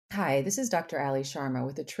Hi, this is Dr. Ali Sharma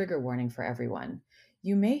with a trigger warning for everyone.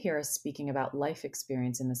 You may hear us speaking about life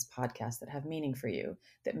experience in this podcast that have meaning for you,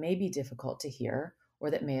 that may be difficult to hear,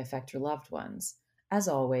 or that may affect your loved ones. As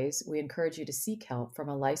always, we encourage you to seek help from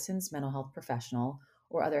a licensed mental health professional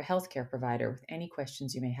or other healthcare provider with any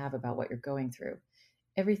questions you may have about what you're going through.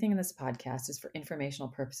 Everything in this podcast is for informational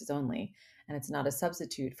purposes only, and it's not a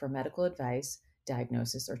substitute for medical advice,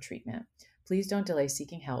 diagnosis, or treatment. Please don't delay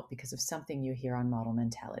seeking help because of something you hear on Model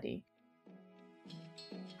Mentality.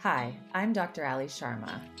 Hi, I'm Dr. Ali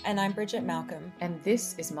Sharma. And I'm Bridget Malcolm. And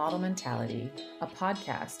this is Model Mentality, a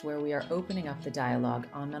podcast where we are opening up the dialogue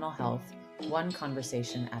on mental health, one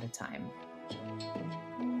conversation at a time.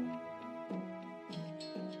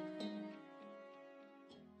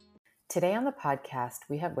 Today on the podcast,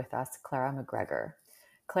 we have with us Clara McGregor.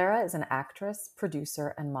 Clara is an actress,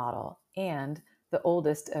 producer, and model, and the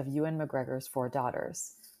oldest of Ewan McGregor's 4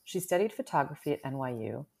 daughters. She studied photography at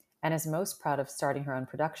NYU and is most proud of starting her own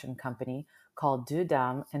production company called Deux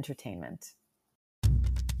Dames Entertainment.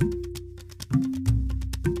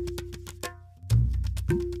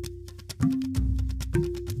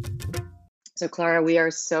 So, Clara, we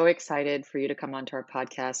are so excited for you to come onto our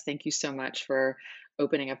podcast. Thank you so much for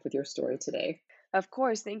opening up with your story today. Of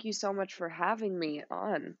course, thank you so much for having me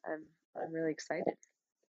on. I'm really excited.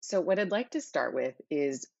 So, what I'd like to start with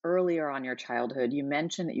is earlier on your childhood, you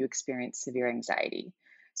mentioned that you experienced severe anxiety.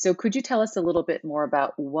 So, could you tell us a little bit more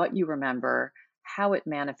about what you remember, how it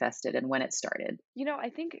manifested, and when it started? I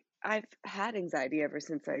think I've had anxiety ever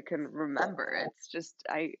since I can remember. It's just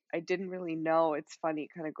I didn't really know. It's funny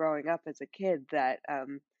kind of growing up as a kid that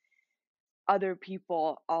other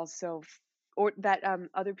people also or that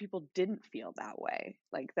other people didn't feel that way.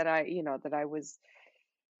 Like that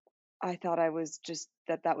I thought I was just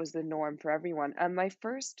that was the norm for everyone. My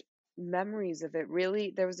first memories of it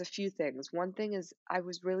really, there was a few things. One thing is I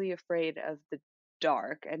was really afraid of the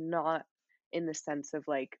dark, and not in the sense of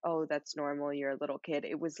like, oh, that's normal, you're a little kid.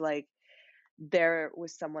 It was like there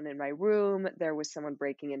was someone in my room, there was someone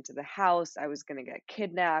breaking into the house, I was going to get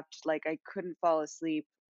kidnapped. Like I couldn't fall asleep.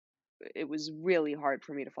 It was really hard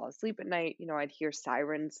for me to fall asleep at night. I'd hear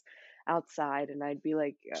sirens outside and I'd be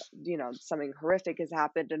like, something horrific has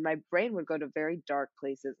happened. And my brain would go to very dark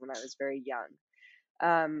places when I was very young.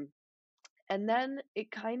 Um, and then it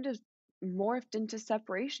kind of morphed into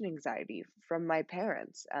separation anxiety from my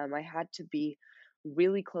parents. I had to be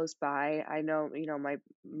really close by. I know,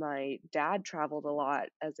 my dad traveled a lot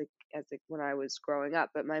as a when I was growing up,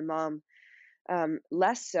 but my mom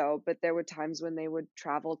less so. But there were times when they would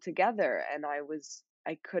travel together and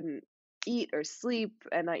I couldn't eat or sleep.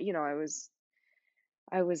 And I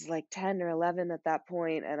was like 10 or 11 at that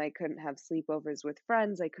point, and I couldn't have sleepovers with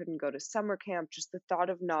friends. I couldn't go to summer camp. Just the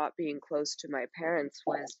thought of not being close to my parents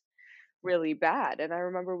was really bad. And I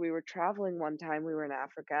remember we were traveling one time, we were in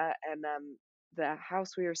Africa, and the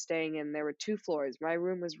house we were staying in, there were 2 floors. My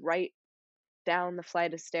room was right down the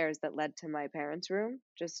flight of stairs that led to my parents' room.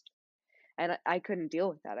 And I couldn't deal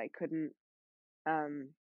with that. I couldn't um,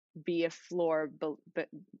 be a floor, but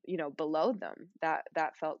below them.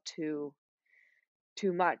 That felt too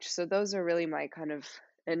much. So those are really my kind of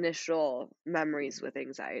initial memories with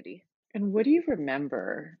anxiety. And what do you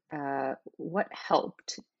remember? What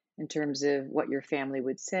helped in terms of what your family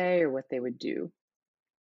would say or what they would do?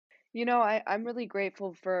 I'm really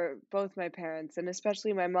grateful for both my parents, and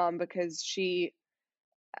especially my mom, because she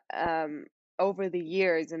um over the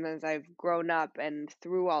years and as I've grown up and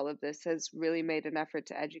through all of this has really made an effort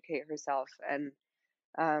to educate herself and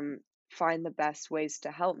um find the best ways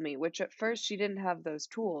to help me, which at first she didn't have those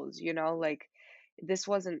tools. Like this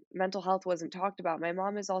wasn't mental health wasn't talked about. My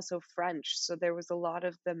mom is also French, so there was a lot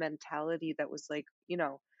of the mentality that was like,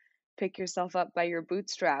 pick yourself up by your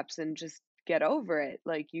bootstraps and just get over it.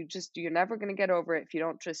 Like you're never going to get over it if you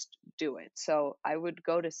don't just do it. So I would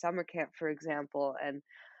go to summer camp, for example, and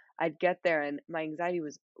I'd get there and my anxiety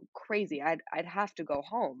was crazy. I'd have to go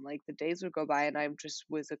home. Like the days would go by and I just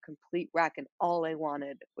was a complete wreck and all I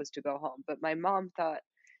wanted was to go home. But my mom thought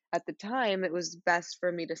at the time it was best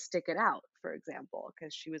for me to stick it out, for example,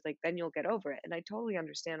 because she was like, then you'll get over it. And I totally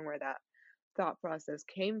understand where that thought process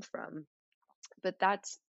came from. But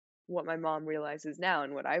that's what my mom realizes now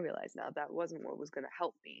and what I realize now. That wasn't what was going to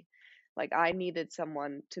help me. Like I needed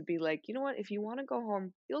someone to be like, you know what, if you want to go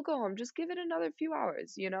home, you'll go home. Just give it another few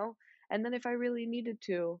hours. And then if I really needed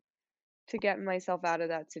to get myself out of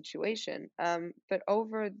that situation. But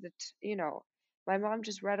over my mom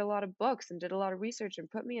just read a lot of books and did a lot of research and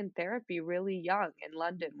put me in therapy really young in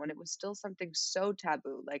London when it was still something so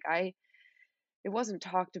taboo. Like it wasn't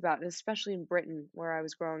talked about, and especially in Britain where I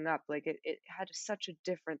was growing up, like it had such a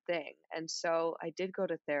different thing. And so I did go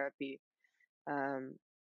to therapy, um,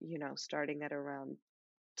 starting at around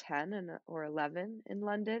 10 or 11 in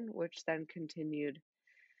London, which then continued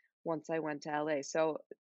once I went to LA. So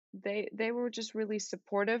they were just really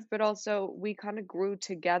supportive, but also we kind of grew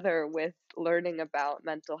together with learning about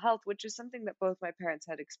mental health, which is something that both my parents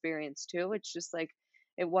had experienced too. It's just like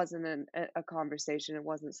it wasn't a conversation. It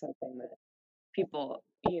wasn't something that people,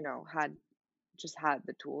 had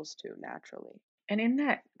the tools to naturally. And in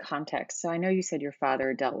that context, so I know you said your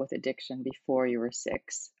father dealt with addiction before you were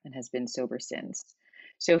 6 and has been sober since.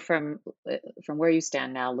 So from where you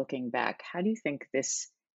stand now, looking back, how do you think this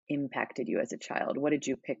impacted you as a child? What did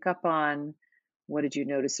you pick up on? What did you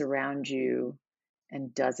notice around you?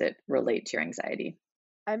 And does it relate to your anxiety?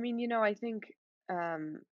 I mean, I think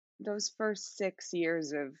those first 6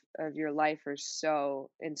 years of your life are so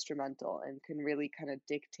instrumental and can really kind of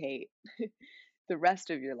dictate the rest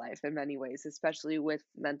of your life in many ways, especially with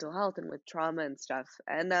mental health and with trauma and stuff.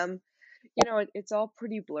 And it's all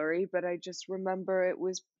pretty blurry, but I just remember it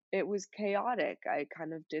was chaotic. I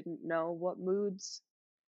kind of didn't know what moods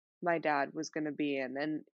my dad was going to be in,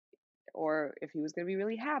 and or if he was going to be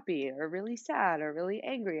really happy or really sad or really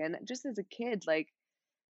angry. And just as a kid, like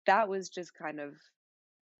that was just kind of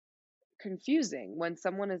confusing. When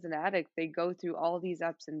someone is an addict, they go through all these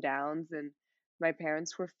ups and downs, and my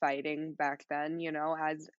parents were fighting back then,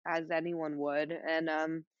 as anyone would.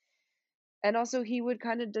 And also he would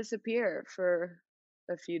kind of disappear for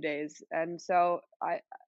a few days. And so I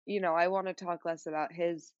want to talk less about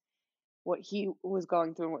his what he was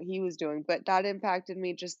going through and what he was doing, but that impacted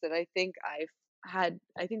me, just that I think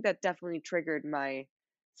that definitely triggered my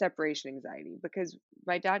separation anxiety, because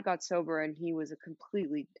my dad got sober and he was a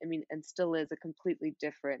completely, I mean, and still is a completely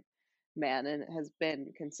different man, and has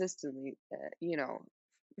been consistently,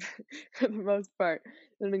 for the most part,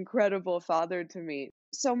 an incredible father to me.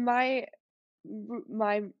 So my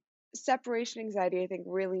separation anxiety, I think,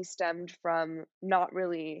 really stemmed from not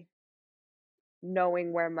really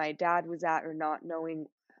knowing where my dad was at, or not knowing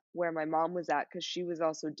where my mom was at, because she was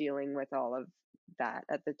also dealing with all of that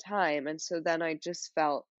at the time. And so then I just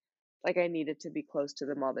felt like I needed to be close to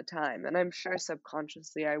them all the time. And I'm sure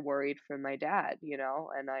subconsciously I worried for my dad,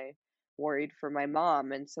 and I worried for my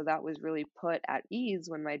mom. And so that was really put at ease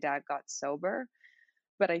when my dad got sober.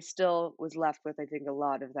 But I still was left with, I think, a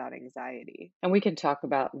lot of that anxiety. And we can talk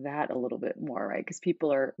about that a little bit more, right? Because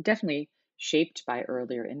people are definitely shaped by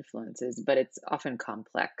earlier influences, but it's often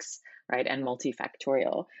complex, right? And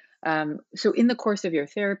multifactorial. So, in the course of your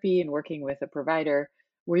therapy and working with a provider,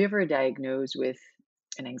 were you ever diagnosed with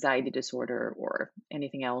an anxiety disorder or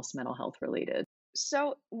anything else mental health related?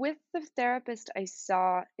 So with the therapist I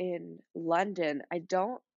saw in London, I'm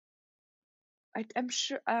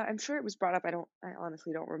sure it was brought up. I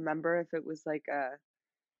honestly don't remember if it was like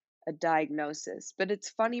a diagnosis, but it's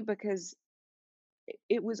funny because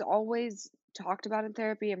it was always talked about in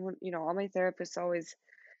therapy. And when, all my therapists always,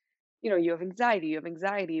 you have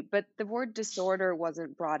anxiety, but the word disorder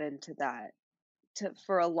wasn't brought into that to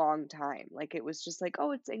for a long time. Like it was just like,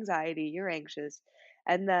 oh, it's anxiety, you're anxious.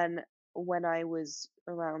 And then when I was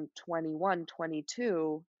around 21,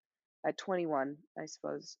 22, at 21, I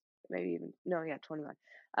suppose, maybe even, no, yeah, 21.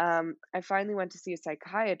 I finally went to see a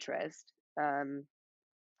psychiatrist,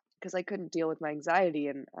 because I couldn't deal with my anxiety,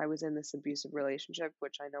 and I was in this abusive relationship,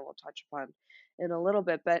 which I know we'll touch upon in a little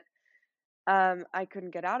bit. But I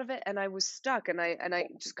couldn't get out of it, and I was stuck, and I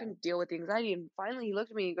just couldn't deal with the anxiety. And finally, he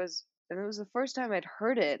looked at me, he goes, and it was the first time I'd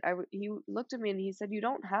heard it. He looked at me and he said, "You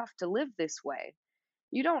don't have to live this way.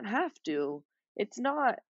 You don't have to. It's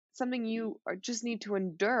not something you just need to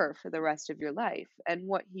endure for the rest of your life." And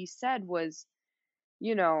what he said was,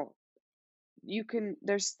 you know,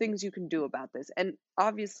 there's things you can do about this. And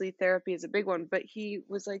obviously therapy is a big one, but he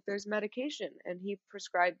was like, there's medication. And he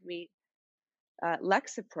prescribed me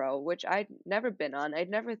Lexapro, which I'd never been on. I'd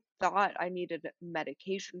never thought I needed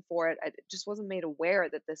medication for it. I just wasn't made aware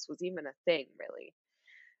that this was even a thing, really.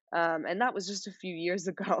 And that was just a few years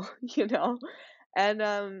ago, you know?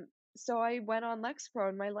 And so I went on Lexapro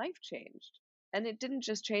and my life changed. And it didn't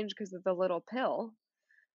just change because of the little pill,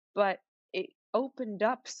 but it opened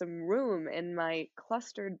up some room in my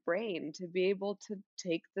clustered brain to be able to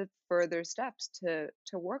take the further steps to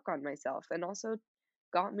work on myself, and also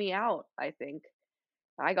got me out, I think.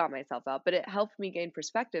 I got myself out, but it helped me gain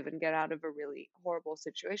perspective and get out of a really horrible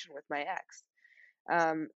situation with my ex.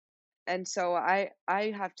 Um, and so I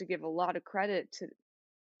have to give a lot of credit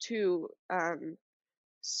to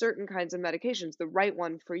certain kinds of medications, the right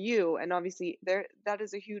one for you. And obviously there that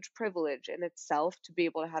is a huge privilege in itself to be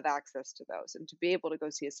able to have access to those and to be able to go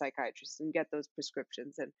see a psychiatrist and get those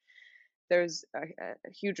prescriptions. And there's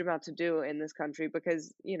a huge amount to do in this country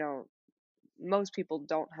because, most people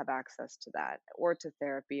don't have access to that or to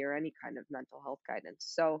therapy or any kind of mental health guidance.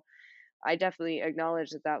 So I definitely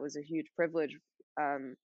acknowledge that that was a huge privilege,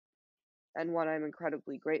 um, and one I'm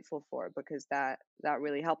incredibly grateful for because that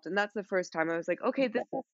really helped. And that's the first time I was like, okay,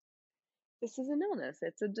 this is an illness.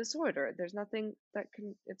 It's a disorder. There's nothing that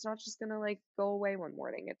can. It's not just gonna like go away one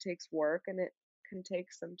morning. It takes work, and it can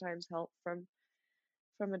take sometimes help from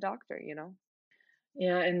a doctor.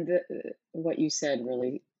 Yeah, and what you said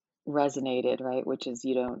really resonated, right? Which is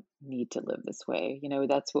you don't need to live this way.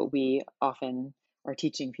 That's what we often are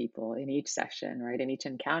teaching people in each session, right? In each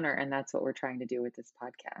encounter. And that's what we're trying to do with this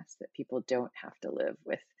podcast, that people don't have to live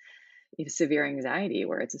with severe anxiety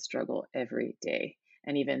where it's a struggle every day.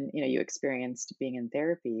 And even, you experienced being in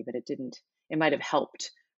therapy, but it might have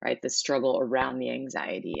helped, right? The struggle around the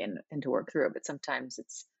anxiety and to work through it. But sometimes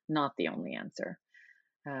it's not the only answer.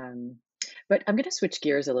 Um, but I'm going to switch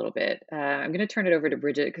gears a little bit. I'm going to turn it over to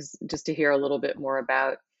Bridget because just to hear a little bit more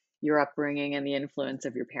about your upbringing and the influence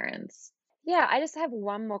of your parents. Yeah, I just have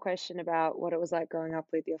one more question about what it was like growing up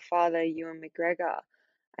with your father, Ewan McGregor.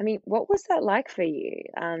 I mean, what was that like for you?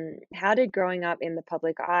 How did growing up in the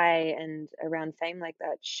public eye and around fame like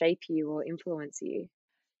that shape you or influence you?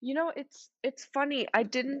 It's funny. I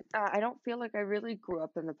don't feel like I really grew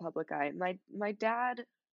up in the public eye. My dad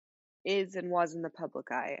is and was in the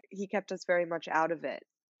public eye. He kept us very much out of it,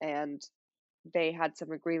 and they had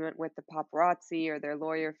some agreement with the paparazzi, or their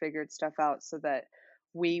lawyer figured stuff out so that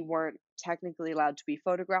we weren't technically allowed to be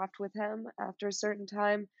photographed with him after a certain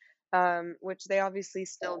time, which they obviously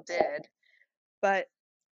still did. But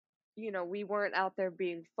we weren't out there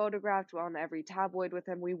being photographed on every tabloid with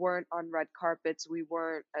him. We weren't on red carpets. We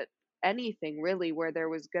weren't at anything really where there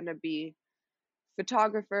was going to be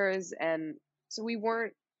photographers. And so we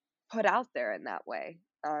weren't put out there in that way.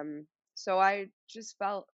 So I just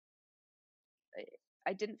felt,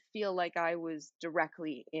 I I didn't feel like I was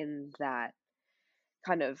directly in that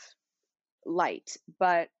kind of light,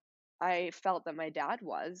 but I felt that my dad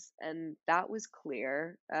was, and that was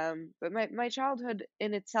clear. But my childhood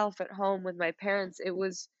in itself at home with my parents, it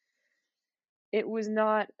was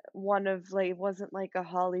not one of like, it wasn't like a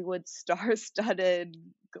Hollywood star-studded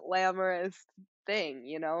glamorous thing,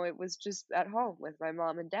 it was just at home with my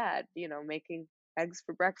mom and dad, making eggs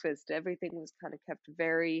for breakfast. Everything was kind of kept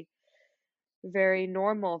very very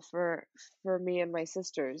normal for me and my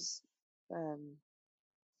sisters. Um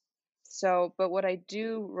but what I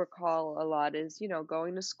do recall a lot is,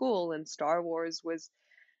 going to school, and Star Wars was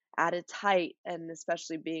at its height, and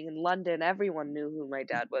especially being in London, everyone knew who my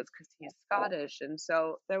dad was because he's Scottish. And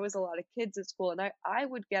so there was a lot of kids at school, and I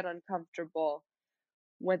would get uncomfortable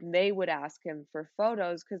when they would ask him for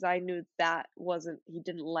photos because I knew that wasn't, he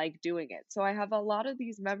didn't like doing it. So I have a lot of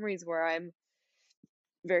these memories where I'm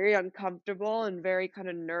very uncomfortable and very kind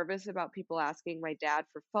of nervous about people asking my dad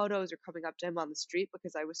for photos or coming up to him on the street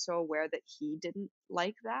because I was so aware that he didn't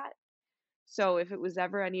like that. So if it was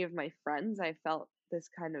ever any of my friends, I felt this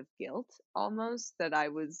kind of guilt almost that I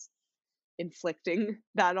was inflicting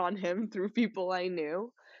that on him through people I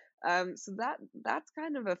knew. So that's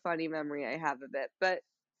kind of a funny memory I have of it. But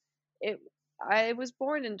it I was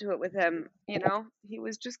born into it with him, He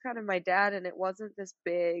was just kind of my dad, and it wasn't this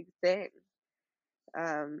big thing.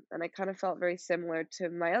 And I kind of felt very similar to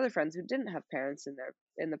my other friends who didn't have parents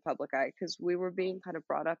in the public eye because we were being kind of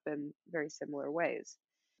brought up in very similar ways.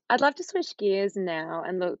 I'd love to switch gears now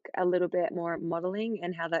and look a little bit more at modeling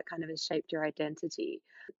and how that kind of has shaped your identity.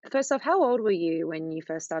 First off, how old were you when you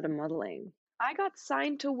first started modeling? I got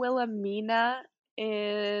signed to Wilhelmina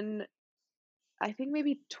in, I think,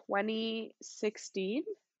 maybe 2016.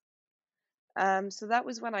 So that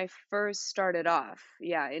was when I first started off,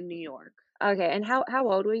 yeah, in New York. Okay, and how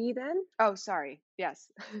old were you then? Oh, sorry. Yes.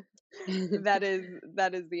 That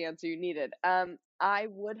is the answer you needed. I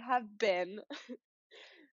would have been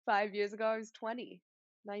 5 years ago. I was 20,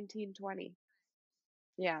 19, 20.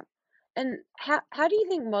 Yeah. And how do you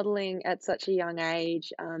think modeling at such a young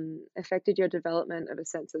age affected your development of a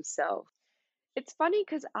sense of self? It's funny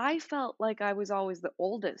because I felt like I was always the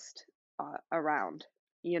oldest around.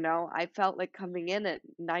 I felt like coming in at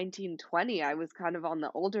 19, 20, I was kind of on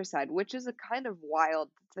the older side, which is a kind of wild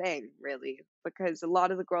thing, really, because a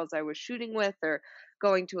lot of the girls I was shooting with or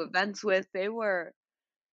going to events with, they were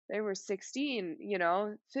 16,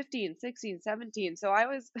 15, 16, 17. So I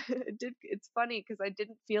was it's funny because I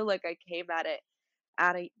didn't feel like I came at it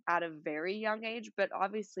at a very young age, but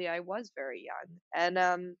obviously I was very young.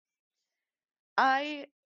 And I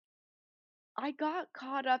I got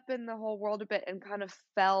caught up in the whole world a bit and kind of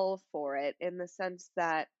fell for it in the sense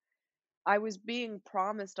that I was being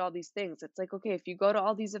promised all these things. It's like, okay, if you go to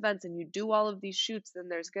all these events and you do all of these shoots, then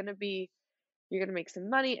there's going to be you're gonna make some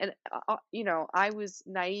money. And I was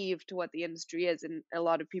naive to what the industry is, and a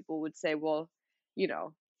lot of people would say, well, you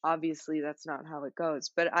know, obviously that's not how it goes.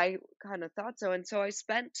 But I kind of thought so, and so I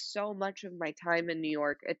spent so much of my time in New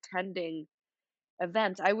York attending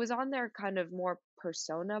events. I was on their kind of more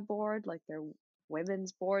persona board, like their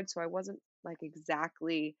women's board, so I wasn't like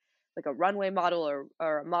exactly like a runway model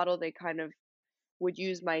or a model. They kind of would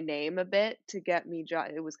use my name a bit to get me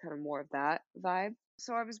it was kind of more of that vibe.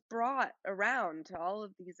 So I was brought around to all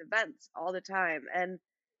of these events all the time, and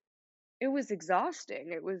it was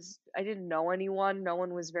exhausting. I didn't know anyone. No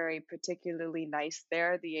one was very particularly nice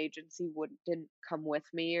there. The agency would didn't come with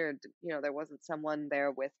me, or there wasn't someone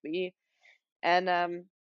there with me. And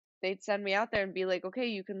they'd send me out there and be like, "Okay,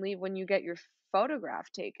 you can leave when you get your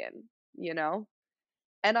photograph taken," you know?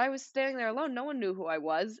 And I was standing there alone, no one knew who I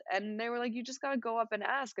was, and they were like, "You just gotta go up and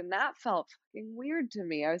ask," and that felt fucking weird to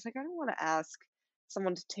me. I was like, "I don't wanna ask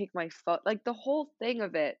someone to take my like, the whole thing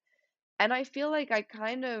of it, and I feel like I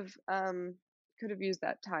kind of, could have used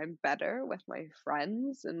that time better with my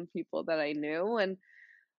friends and people that I knew. And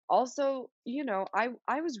also,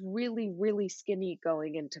 I was really, really skinny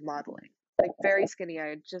going into modeling, like, very skinny.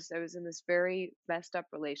 I was in this very messed up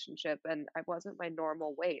relationship, and I wasn't my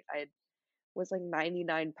normal weight. I was like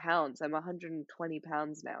 99 pounds. I'm 120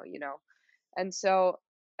 pounds now, And so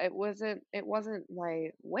it wasn't my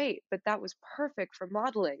weight, but that was perfect for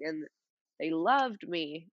modeling, and they loved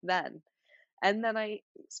me then. And then I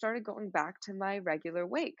started going back to my regular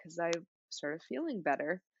weight cuz I started feeling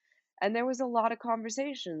better. And there was a lot of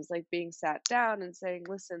conversations, like being sat down and saying,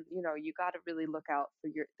 "Listen, you got to really look out for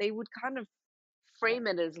your." They would kind of frame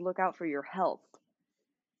it as look out for your health.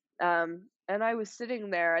 And I was sitting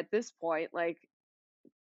there at this point like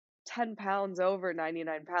 10 pounds over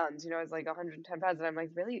 99 pounds. I was like 110 pounds. And I'm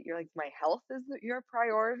like, really? You're like, my health is your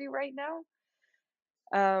priority right now?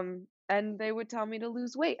 And they would tell me to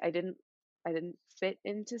lose weight. I didn't fit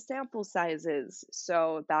into sample sizes.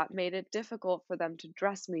 So that made it difficult for them to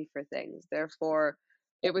dress me for things. Therefore,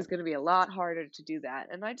 it was going to be a lot harder to do that.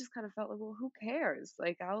 And I just kind of felt like, well, who cares?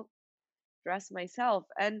 Like, I'll dress myself.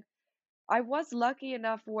 And I was lucky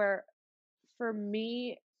enough where for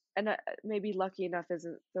me, and maybe lucky enough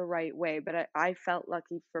isn't the right way, but I felt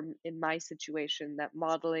lucky from in my situation that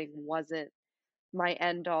modeling wasn't my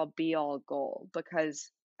end all be all goal,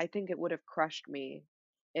 because I think it would have crushed me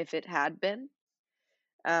if it had been.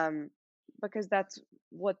 Um, because that's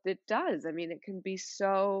what it does. I mean, it can be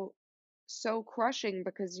so crushing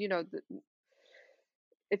because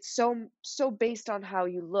it's so based on how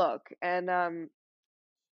you look. And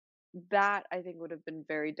that I think would have been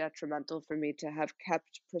very detrimental for me to have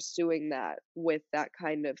kept pursuing that with that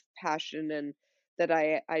kind of passion and that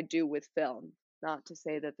I do with film. Not to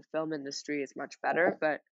say that the film industry is much better,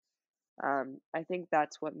 but I think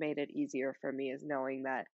that's what made it easier for me, is knowing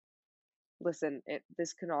that, listen,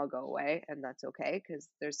 this can all go away and that's okay because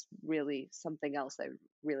there's really something else I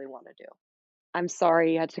really want to do. I'm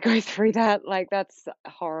sorry you had to go through that. Like, that's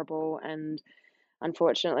horrible. And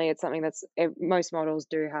unfortunately, it's something most models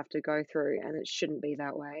do have to go through, and it shouldn't be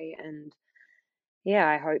that way. And yeah,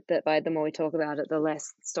 I hope that by the more we talk about it, the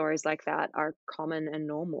less stories like that are common and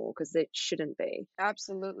normal, because it shouldn't be.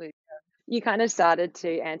 Absolutely. You kind of started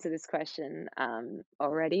to answer this question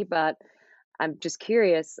already, but I'm just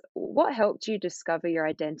curious, what helped you discover your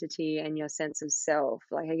identity and your sense of self,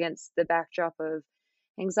 like against the backdrop of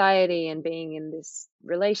anxiety and being in this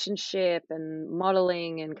relationship and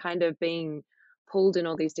modeling and kind of being pulled in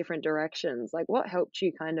all these different directions? Like, what helped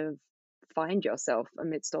you kind of find yourself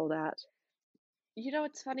amidst all that?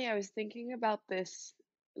 It's funny. I was thinking about this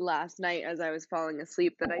last night as I was falling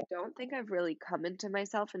asleep, that I don't think I've really come into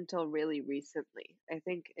myself until really recently. I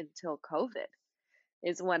think until COVID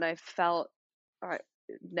is when I felt, uh,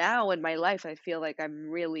 now in my life, I feel like I'm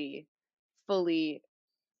really fully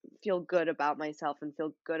feel good about myself and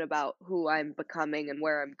feel good about who I'm becoming and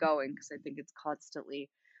where I'm going, because I think it's constantly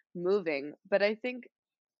moving. But I think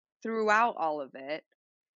throughout all of it,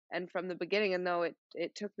 and from the beginning, and though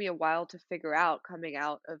it took me a while to figure out coming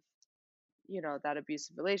out of that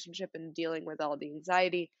abusive relationship and dealing with all the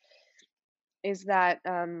anxiety, is that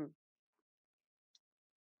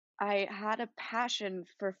I had a passion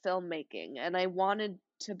for filmmaking, and I wanted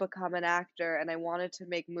to become an actor, and I wanted to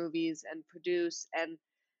make movies and produce, and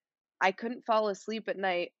I couldn't fall asleep at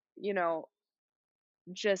night,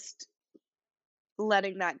 just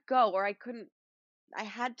letting that go, or I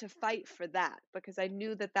had to fight for that because I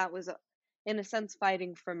knew that that was in a sense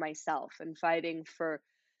fighting for myself and fighting for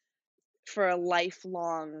a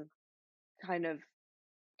lifelong kind of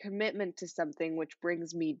commitment to something which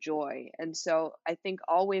brings me joy. And so I think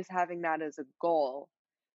always having that as a goal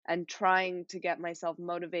and trying to get myself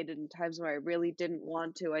motivated in times where I really didn't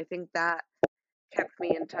want to, I think that kept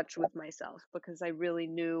me in touch with myself because I really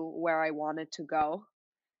knew where I wanted to go,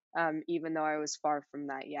 even though I was far from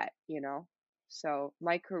that yet, you know. So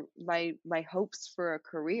my hopes for a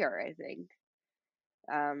career, I think,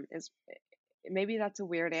 is maybe that's a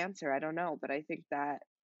weird answer. I don't know, but I think that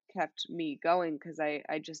kept me going because I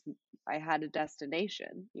just I had a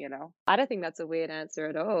destination, you know. I don't think that's a weird answer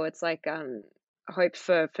at all. It's like hope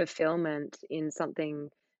for fulfillment in something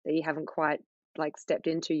that you haven't quite like stepped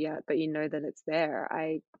into yet, but you know that it's there.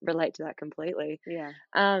 I relate to that completely. Yeah.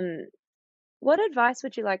 Um, what advice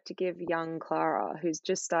would you like to give young Clara who's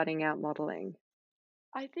just starting out modeling?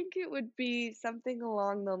 I think it would be something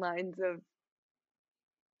along the lines of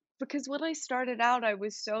because when I started out, I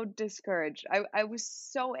was so discouraged. I was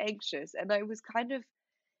so anxious and I was kind of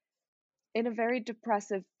in a very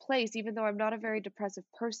depressive place, even though I'm not a very depressive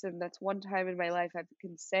person. That's one time in my life I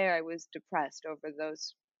can say I was depressed over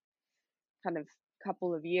those kind of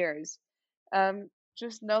couple of years.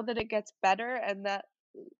 Just know that it gets better and that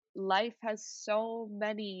life has so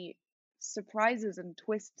many surprises and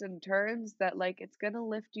twists and turns that like it's gonna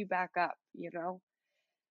lift you back up, you know?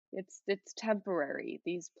 It's temporary.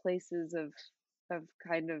 These places of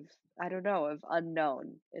kind of I don't know, of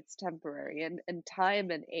unknown. It's temporary. And time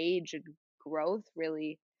and age and growth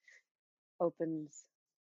really opens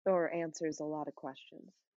or answers a lot of questions.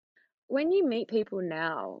 When you meet people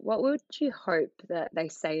now, what would you hope that they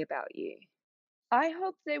say about you? I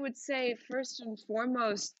hope they would say first and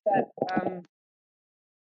foremost that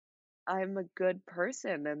I'm a good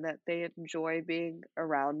person and that they enjoy being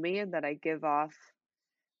around me and that I give off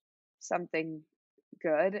something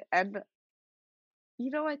good. And you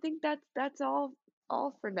know, I think that's all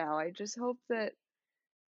for now. I just hope that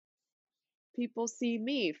people see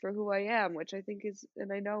me for who I am, which I think is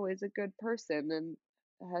and I know is a good person and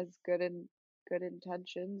has good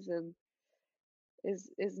intentions and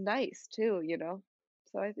is nice too, you know.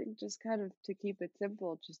 So I think just kind of to keep it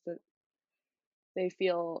simple, just that they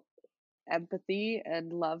feel empathy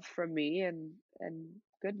and love from me and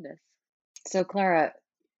goodness. So, Clara,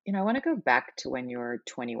 I want to go back to when you were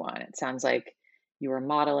 21. It sounds like you were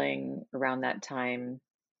modeling around that time.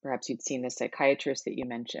 Perhaps you'd seen the psychiatrist that you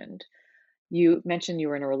mentioned. You mentioned you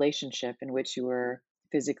were in a relationship in which you were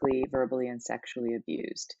physically, verbally, and sexually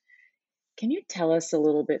abused. Can you tell us a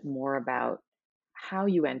little bit more about how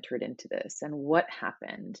you entered into this and what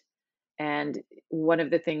happened? And one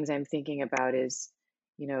of the things I'm thinking about is,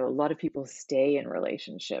 a lot of people stay in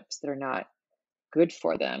relationships that are not good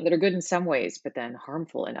for them, that are good in some ways, but then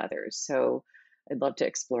harmful in others. So I'd love to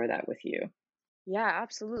explore that with you. Yeah,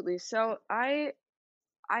 absolutely. So I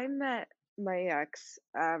met my ex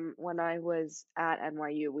when I was at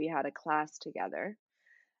NYU. We had a class together.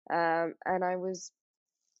 And I was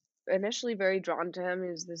initially very drawn to him. He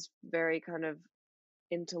was this very kind of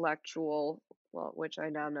intellectual, well, which I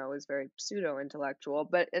now know is very pseudo intellectual,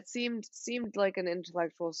 but it seemed like an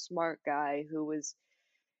intellectual, smart guy who was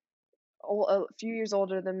a few years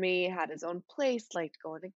older than me, had his own place, liked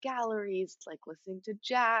going to galleries, like listening to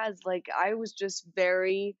jazz. Like I was just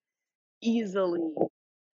very easily,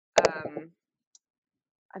 um,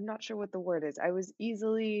 I'm not sure what the word is. I was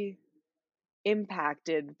easily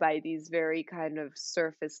impacted by these very kind of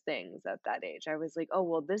surface things at that age. I was like, "Oh,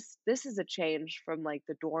 well, this is a change from like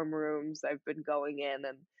the dorm rooms I've been going in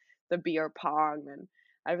and the beer pong." And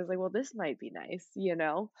I was like, "Well, this might be nice, you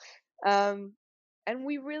know?" Um, and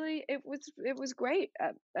we really it was great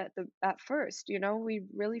at first, you know? We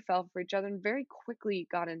really fell for each other and very quickly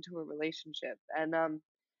got into a relationship. And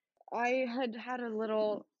I had had a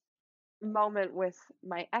little moment with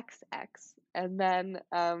my ex and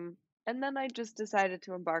then I just decided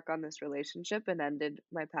to embark on this relationship and ended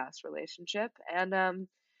my past relationship. And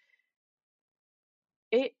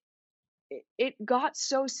it it got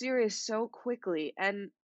so serious so quickly.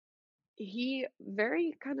 And he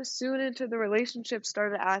very kind of soon into the relationship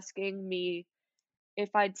started asking me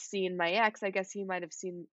if I'd seen my ex. I guess he might have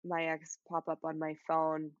seen my ex pop up on my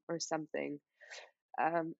phone or something.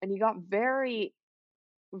 And he got very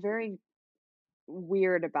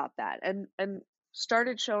weird about that and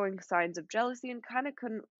started showing signs of jealousy and kind of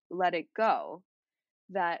couldn't let it go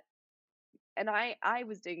that and I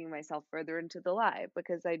was digging myself further into the lie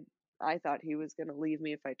because I thought he was going to leave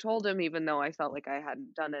me if I told him, even though I felt like I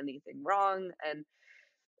hadn't done anything wrong. And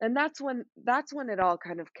And that's when it all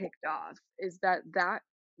kind of kicked off, is that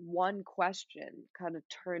one question kind of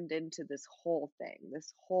turned into this whole thing,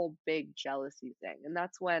 this whole big jealousy thing. And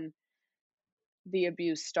that's when the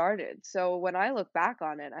abuse started. So when I look back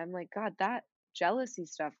on it, I'm like, God, that jealousy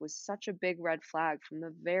stuff was such a big red flag from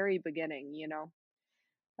the very beginning, you know?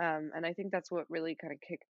 And I think that's what really kind of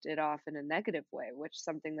kicked it off in a negative way, which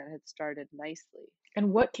something that had started nicely.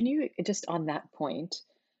 And what can you just on that point,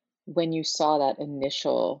 when you saw that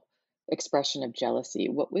initial expression of jealousy,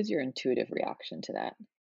 what was your intuitive reaction to that?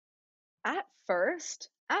 At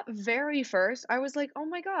very first, I was like, "Oh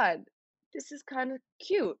my God, this is kind of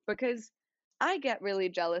cute," because I get really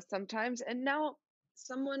jealous sometimes, and now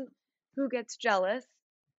someone who gets jealous,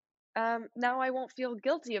 now I won't feel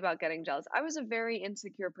guilty about getting jealous. I was a very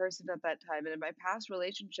insecure person at that time, and in my past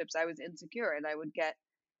relationships, I was insecure and I would get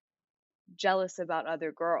jealous about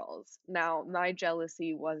other girls. Now, my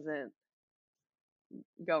jealousy wasn't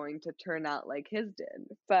going to turn out like his did.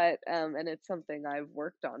 But and it's something I've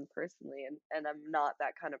worked on personally, and I'm not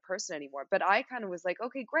that kind of person anymore. But I kind of was like,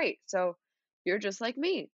 okay, great. So you're just like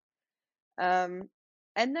me. Um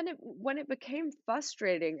and then when it became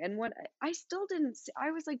frustrating, and when I still didn't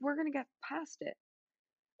I was like, we're going to get past it.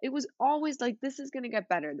 It was always like, this is going to get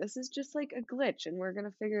better. This is just like a glitch and we're going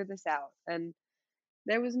to figure this out. And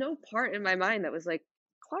there was no part in my mind that was like,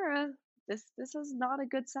 Clara, this is not a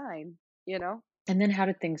good sign, you know? And then how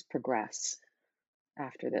did things progress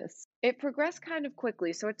after this? It progressed kind of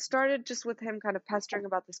quickly. So it started just with him kind of pestering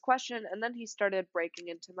about this question, and then he started breaking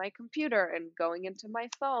into my computer and going into my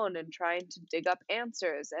phone and trying to dig up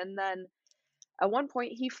answers. And then at one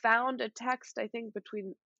point, he found a text, I think,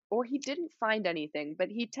 or he didn't find anything, but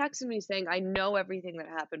he texted me saying, I know everything that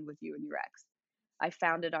happened with you and your ex. I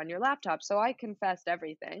found it on your laptop. So I confessed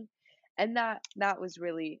everything. And that was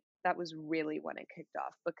really when it kicked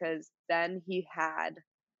off, because then he had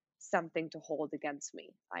something to hold against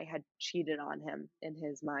me. I had cheated on him in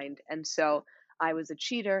his mind. And so I was a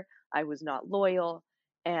cheater. I was not loyal.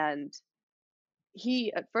 And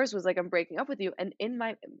he at first was like, I'm breaking up with you. And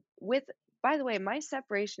by the way, my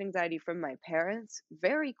separation anxiety from my parents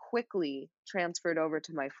very quickly transferred over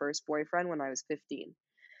to my first boyfriend when I was 15.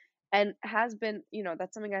 And has been,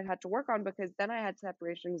 that's something I had to work on, because then I had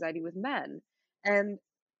separation anxiety with men. And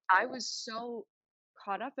I was so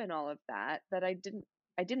caught up in all of that that I didn't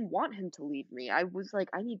want him to leave me. I was like,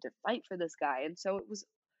 I need to fight for this guy. And so it was,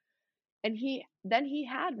 and he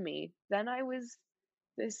had me. Then I was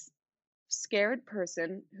this scared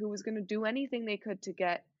person who was going to do anything they could to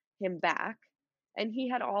get him back. And he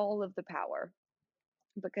had all of the power,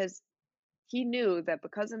 because he knew that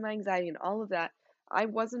because of my anxiety and all of that, I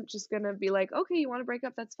wasn't just going to be like, okay, you want to break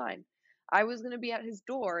up? That's fine. I was going to be at his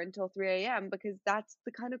door until 3 a.m., because that's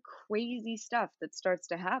the kind of crazy stuff that starts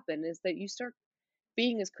to happen, is that you start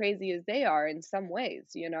being as crazy as they are in some ways,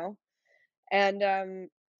 you know? And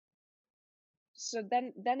so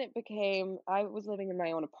then it became, I was living in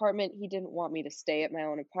my own apartment. He didn't want me to stay at my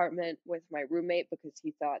own apartment with my roommate, because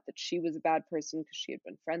he thought that she was a bad person because she had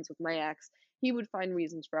been friends with my ex. He would find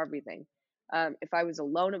reasons for everything. If I was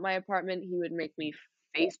alone at my apartment, he would make me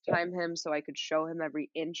FaceTime him so I could show him every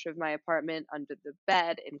inch of my apartment, under the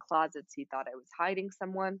bed, in closets. He thought I was hiding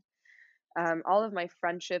someone. All of my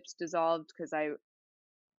friendships dissolved because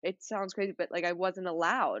it sounds crazy, but, like, I wasn't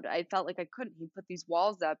allowed. I felt like I couldn't. He put these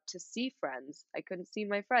walls up to see friends. I couldn't see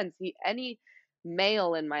my friends. Any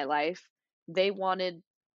male in my life, they wanted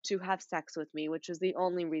to have sex with me, which is the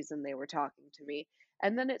only reason they were talking to me.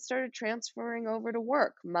 And then it started transferring over to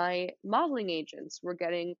work. My modeling agents were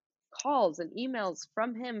getting calls and emails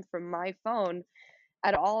from him from my phone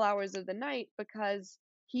at all hours of the night, because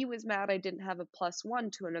he was mad I didn't have a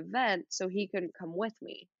 +1 to an event, so he couldn't come with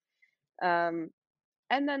me. Um,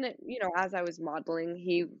 and then as I was modeling,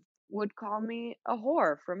 he would call me a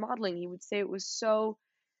whore for modeling. He would say it was so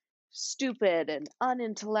stupid and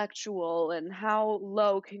unintellectual, and how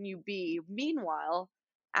low can you be? Meanwhile,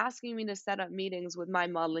 asking me to set up meetings with my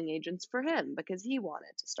modeling agents for him, because he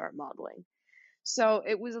wanted to start modeling. So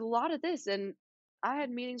it was a lot of this, and I had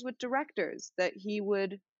meetings with directors that he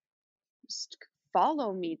would st-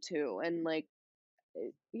 follow me to, and like,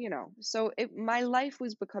 so my life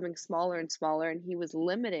was becoming smaller and smaller, and he was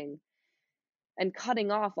limiting and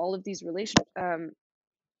cutting off all of these relationships,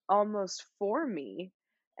 almost for me,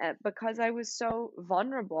 because I was so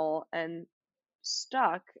vulnerable and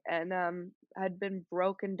stuck, and had been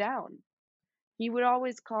broken down. He would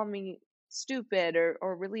always call me stupid,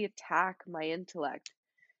 or really attack my intellect,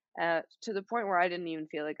 to the point where I didn't even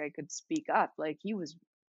feel like I could speak up. Like, he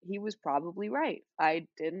was probably right. I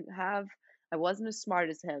wasn't as smart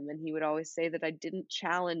as him, and he would always say that I didn't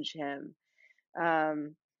challenge him.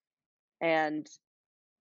 And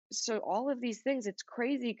so all of these things, it's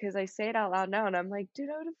crazy because I say it out loud now and I'm like, dude,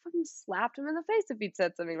 I would have fucking slapped him in the face if he'd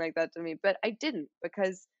said something like that to me. But I didn't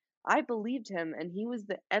because I believed him and he was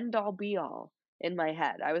the end all be all in my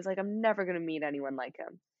head. I was like, I'm never going to meet anyone like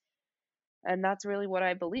him. And that's really what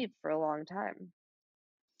I believed for a long time.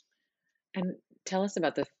 And tell us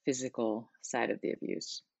about the physical side of the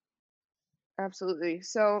abuse. Absolutely.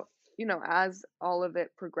 So, as all of it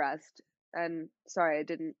progressed, and sorry, I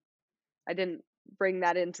didn't bring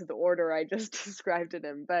that into the order I just described it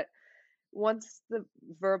in, but once the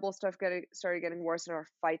verbal stuff started getting worse and our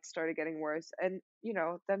fights started getting worse, and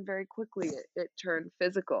then very quickly it turned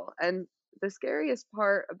physical. And the scariest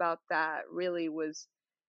part about that really was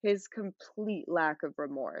his complete lack of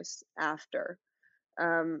remorse after.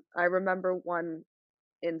 I remember one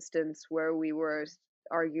instance where we were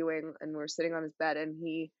arguing and we were sitting on his bed and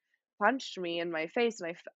he punched me in my face and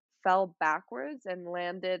I fell backwards and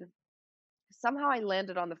I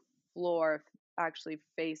landed on the floor, actually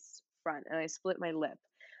face front, and I split my lip.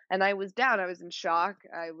 And I was down, I was in shock.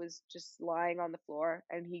 I was just lying on the floor,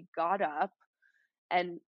 and he got up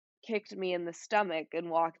and kicked me in the stomach and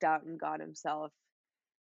walked out and got himself,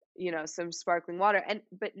 some sparkling water.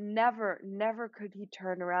 But never could he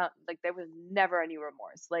turn around. Like there was never any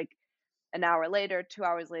remorse. Like an hour later, 2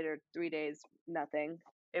 hours later, 3 days, nothing.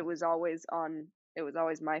 It was always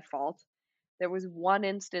my fault. There was one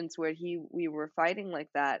instance where we were fighting like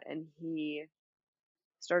that and he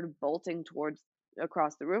started bolting towards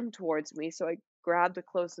across the room towards me, so I grabbed the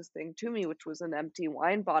closest thing to me, which was an empty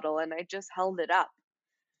wine bottle, and I just held it up.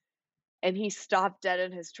 And he stopped dead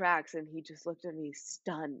in his tracks and he just looked at me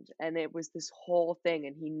stunned. And it was this whole thing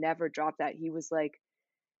and he never dropped that. He was like,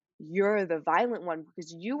 "You're the violent one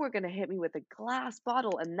because you were going to hit me with a glass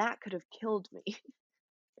bottle and that could have killed me."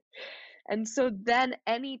 And so then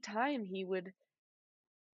anytime he would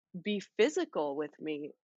be physical with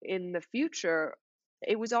me in the future,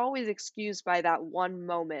 it was always excused by that one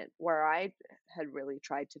moment where I had really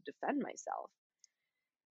tried to defend myself.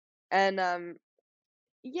 And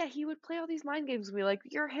yeah, he would play all these mind games with me, like,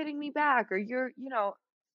 "You're hitting me back," or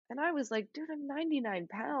and I was like, "Dude, I'm 99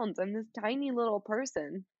 pounds. I'm this tiny little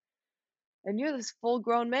person. And you're this full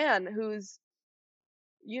grown man who's,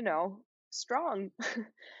 you know, strong."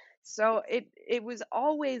 So it was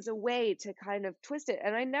always a way to kind of twist it.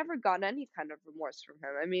 And I never got any kind of remorse from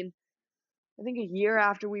him. I mean, I think a year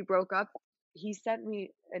after we broke up, he sent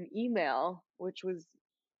me an email, which was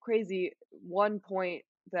crazy. One point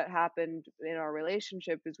that happened in our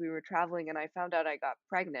relationship is we were traveling and I found out I got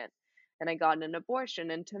pregnant and I got an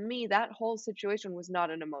abortion. And to me, that whole situation was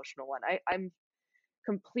not an emotional one. I'm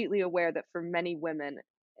completely aware that for many women,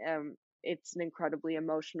 it's an incredibly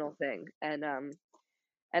emotional thing.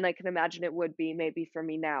 And I can imagine it would be maybe for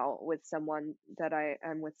me now with someone that I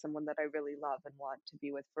am with someone that I really love and want to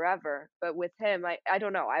be with forever. But with him, I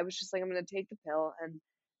don't know. I was just like, I'm going to take the pill and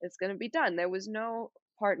it's going to be done. There was no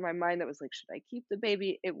part in my mind that was like, should I keep the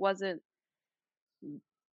baby? It wasn't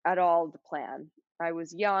at all the plan. I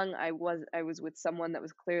was young. I was with someone that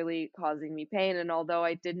was clearly causing me pain. And although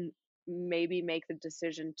I didn't maybe make the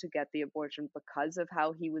decision to get the abortion because of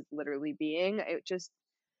how he was literally being,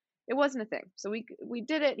 it wasn't a thing. So we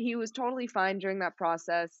did it. He was totally fine during that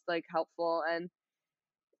process, like helpful. And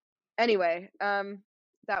anyway,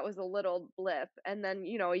 that was a little blip. And then,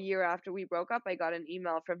 a year after we broke up, I got an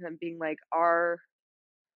email from him being like, our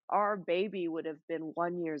baby would have been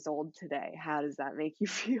 1 years old today. How does that make you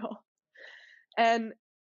feel? And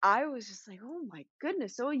I was just like, oh my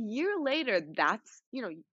goodness. So a year later,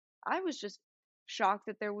 I was just shocked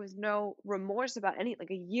that there was no remorse about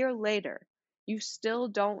like a year later, you still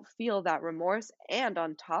don't feel that remorse. And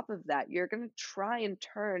on top of that, you're going to try and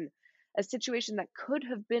turn a situation that could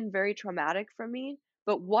have been very traumatic for me,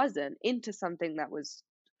 but wasn't, into something that was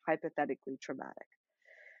hypothetically traumatic.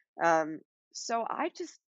 So I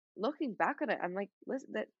just, looking back on it, I'm like,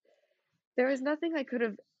 listen, that there is nothing I could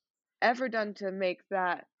have ever done to make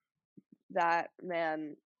that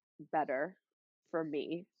man better for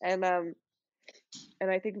me. And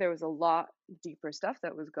I think there was a lot deeper stuff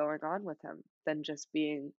that was going on with him than just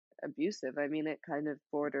being abusive. I mean, it kind of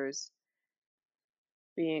borders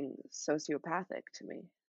being sociopathic to me.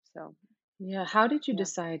 So, Yeah. How did you yeah.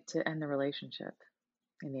 decide to end the relationship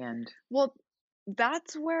in the end? Well,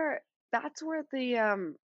 that's where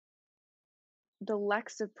the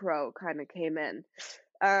Lexapro kind of came in.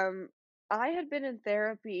 I had been in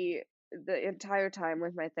therapy the entire time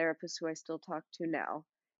with my therapist, who I still talk to now,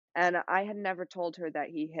 and I had never told her that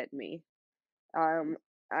he hit me. Um,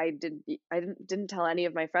 I didn't tell any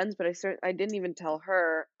of my friends, but I didn't even tell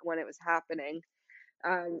her when it was happening.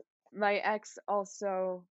 Um, my ex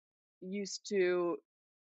also used to,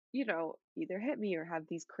 either hit me or have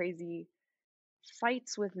these crazy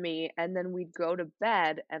fights with me, and then we'd go to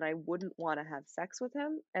bed and I wouldn't want to have sex with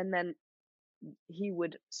him, and then he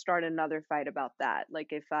would start another fight about that.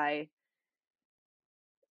 Like if I,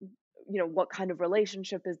 what kind of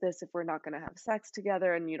relationship is this if we're not going to have sex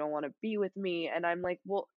together and you don't want to be with me? And I'm like,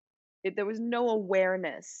 well, there was no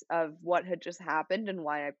awareness of what had just happened and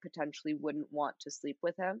why I potentially wouldn't want to sleep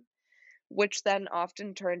with him, which then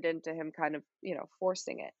often turned into him kind of,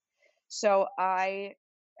 forcing it. So I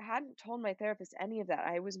hadn't told my therapist any of that.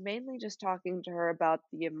 I was mainly just talking to her about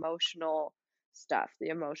the emotional stuff, the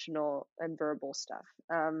emotional and verbal stuff.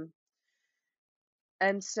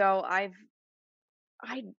 And so I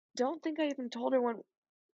don't think I even told her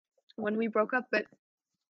when we broke up, but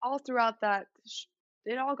all throughout that,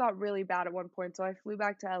 it all got really bad at one point. So I flew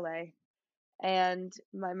back to LA, and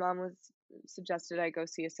my mom was suggested I go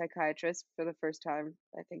see a psychiatrist for the first time,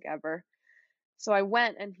 I think, ever. So I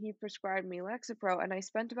went and he prescribed me Lexapro, and I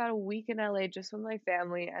spent about a week in LA just with my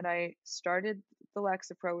family, and I started the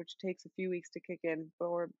Lexapro, which takes a few weeks to kick in, but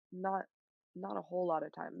we're not a whole lot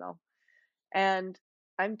of time though. And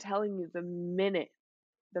I'm telling you, the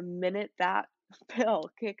minute that pill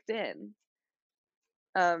kicked in,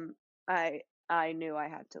 um, I knew I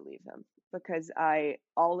had to leave him because I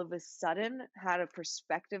all of a sudden had a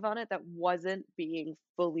perspective on it that wasn't being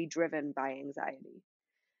fully driven by anxiety.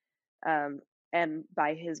 Um, and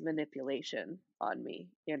by his manipulation on me,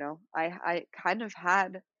 I kind of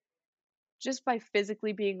had, just by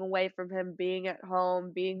physically being away from him, being at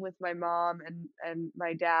home, being with my mom and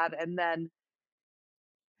my dad, and then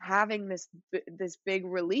having this big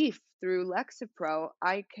relief through Lexapro,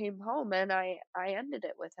 I came home and I ended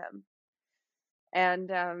it with him. And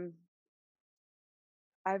that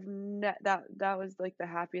was like the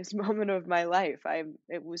happiest moment of my life.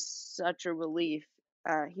 It was such a relief.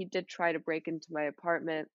 He did try to break into my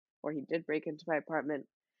apartment, or he did break into my apartment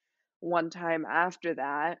one time after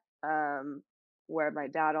that, where my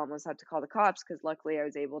dad almost had to call the cops because luckily I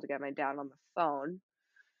was able to get my dad on the phone.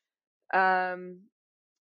 Um,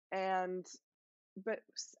 and but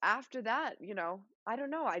after that, I don't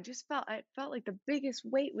know. I felt like the biggest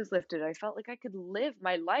weight was lifted. I felt like I could live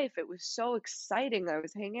my life. It was so exciting. I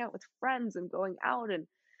was hanging out with friends and going out, and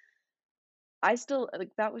I still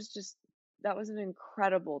like that was an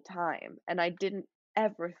incredible time. And I didn't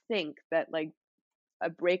ever think that like a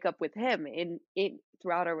breakup with him in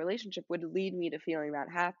throughout our relationship would lead me to feeling that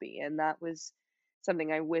happy. And that was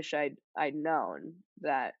something I wish I'd known,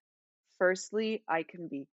 that firstly I can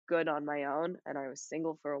be good on my own, and I was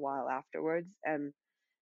single for a while afterwards, and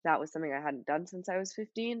that was something I hadn't done since I was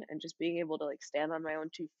 15, and just being able to like stand on my own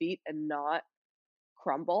 2 feet and not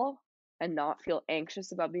crumble and not feel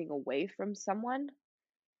anxious about being away from someone,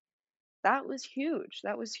 that was huge.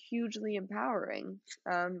 That was hugely empowering.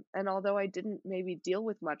 And although I didn't maybe deal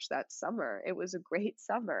with much that summer, it was a great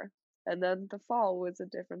summer. And then the fall was a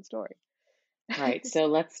different story. Right. So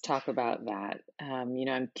let's talk about that.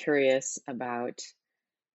 I'm curious about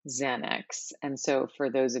Xanax. And so for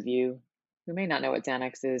those of you who may not know what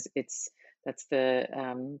Xanax is, that's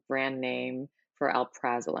the brand name for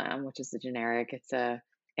alprazolam, which is the generic. It's a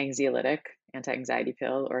anxiolytic, anti-anxiety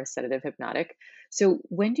pill, or a sedative hypnotic. So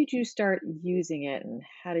when did you start using it, and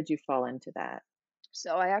how did you fall into that?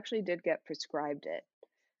 So I actually did get prescribed it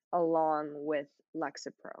along with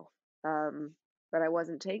Lexapro. Um, but I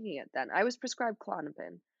wasn't taking it then. I was prescribed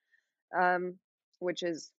Klonopin, um, which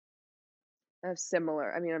is a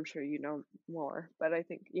similar, I mean, I'm sure you know more, but I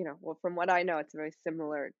think, well, from what I know, it's a very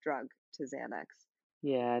similar drug to Xanax.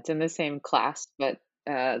 Yeah, it's in the same class, but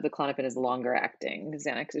the Klonopin is longer acting.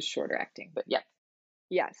 Xanax is shorter acting, but yeah.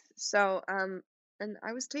 Yes. So, and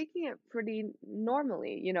I was taking it pretty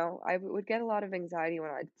normally. I would get a lot of anxiety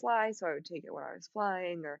when I'd fly, so I would take it when I was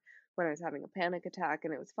flying or when I was having a panic attack,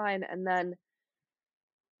 and it was fine. And then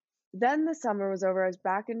the summer was over. I was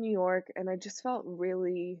back in New York, and I just felt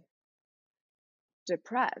really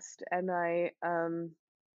depressed, and I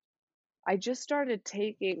just started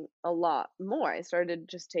taking a lot more. I started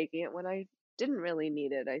just taking it when I didn't really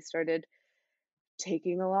need it. I started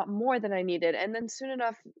taking a lot more than I needed, and then soon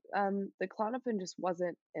enough, the Klonopin just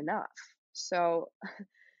wasn't enough. So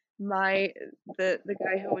my the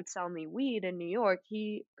guy who would sell me weed in New York,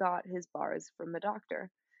 he got his bars from a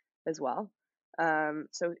doctor as well.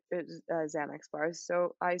 So it was Xanax bars.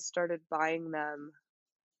 So I started buying them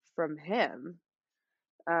from him,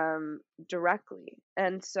 directly.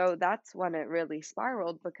 And so that's when it really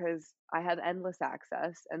spiraled because I had endless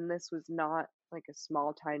access, and this was not like a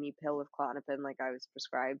small, tiny pill of Klonopin like I was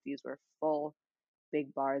prescribed. These were full,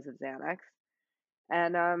 big bars of Xanax.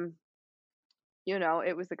 And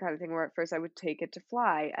It was the kind of thing where at first I would take it to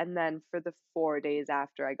fly, and then for the 4 days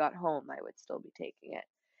after I got home, I would still be taking it.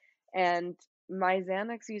 And my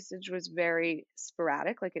Xanax usage was very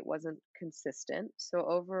sporadic, like, it wasn't consistent. So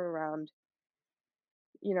over around,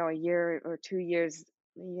 a year or 2 years,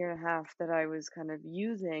 a year and a half that I was kind of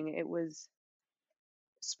using, it was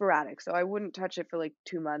sporadic. So I wouldn't touch it for, like,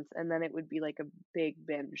 2 months, and then it would be, like, a big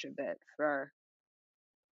binge of it for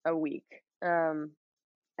a week.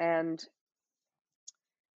 And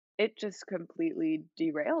it just completely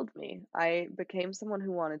derailed me. I became someone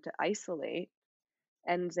who wanted to isolate,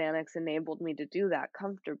 and Xanax enabled me to do that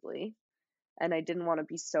comfortably. And I didn't want to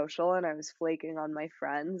be social, and I was flaking on my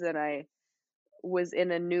friends, and I was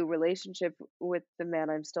in a new relationship with the man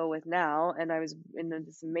I'm still with now, and I was in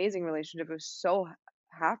this amazing relationship I was so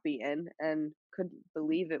happy in and couldn't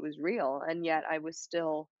believe it was real, and yet I was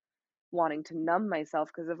still wanting to numb myself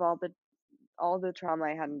because of all the trauma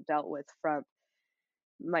I hadn't dealt with from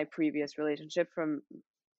my previous relationship, from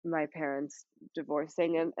my parents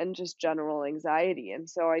divorcing, and just general anxiety. And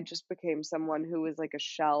so I just became someone who was like a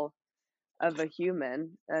shell of a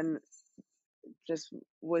human, and just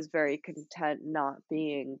was very content not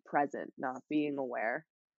being present, not being aware,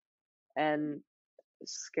 and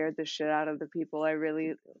scared the shit out of the people I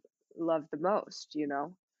really love the most.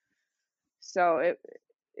 So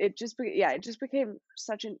it just became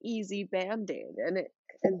such an easy band-aid, and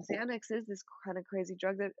Xanax is this kind of crazy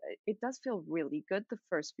drug that it does feel really good the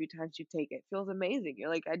first few times you take it. It feels amazing. You're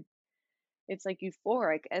like, it's like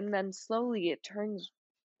euphoric, and then slowly it turns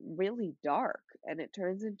really dark, and it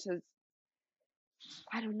turns into,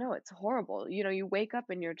 I don't know, it's horrible. You wake up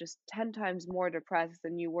and you're just 10 times more depressed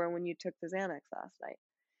than you were when you took the Xanax last night.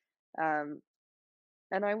 Um,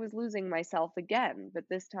 and I was losing myself again, but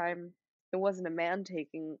this time it wasn't a man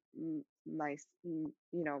taking my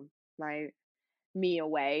me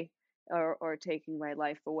away, or taking my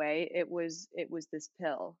life away. It was this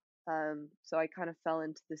pill. So I kind of fell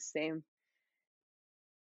into the same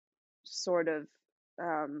sort of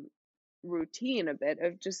um, routine a bit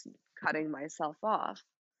of just cutting myself off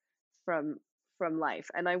from life,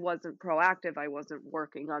 and I wasn't proactive. I wasn't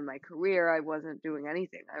working on my career. I wasn't doing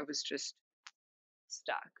anything. I was just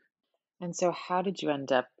stuck. And so, how did you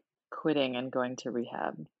end up quitting and going to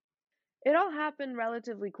rehab? It all happened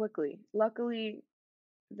relatively quickly. Luckily,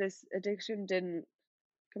 this addiction didn't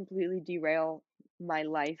completely derail my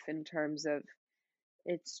life in terms of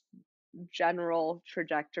its general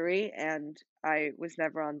trajectory, and I was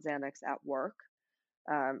never on Xanax at work.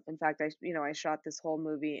 In fact, I shot this whole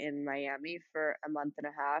movie in Miami for a month and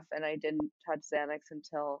a half, and I didn't touch Xanax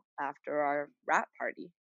until after our wrap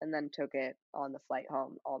party, and then took it on the flight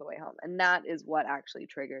home, all the way home. And that is what actually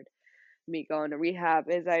triggered me going to rehab.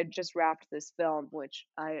 Is I had just wrapped this film, which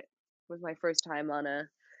I was my first time on a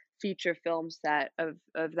feature film set of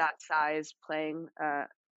that size, playing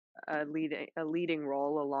a leading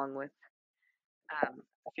role along with a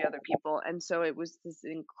few other people. And so it was this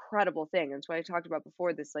incredible thing. And so I talked about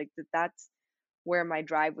before this, like, that's where my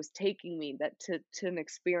drive was taking me, that to an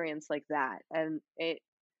experience like that. And it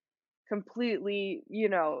completely,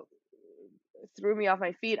 threw me off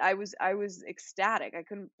my feet. I was ecstatic. I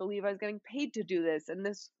couldn't believe I was getting paid to do this. And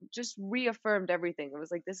this just reaffirmed everything. It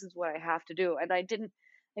was like, this is what I have to do. And I didn't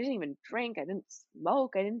even drink. I didn't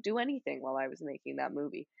smoke. I didn't do anything while I was making that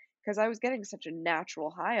movie, because I was getting such a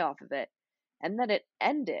natural high off of it. And then it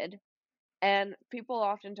ended, and people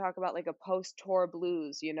often talk about like a post-tour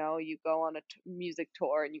blues. You go on a music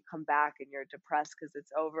tour and you come back and you're depressed because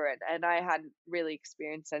it's over. And I hadn't really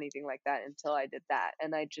experienced anything like that until I did that.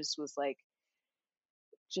 And I just was like,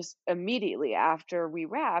 just immediately after we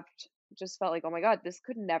wrapped, just felt like, oh my God, this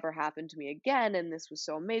could never happen to me again. And this was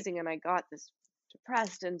so amazing. And I got this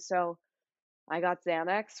depressed. And so I got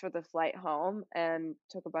Xanax for the flight home and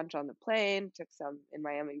took a bunch on the plane, took some in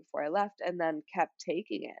Miami before I left, and then kept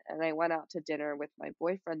taking it. And I went out to dinner with my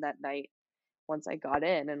boyfriend that night once I got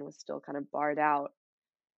in and was still kind of barred out.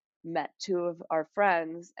 Met two of our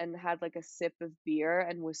friends and had like a sip of beer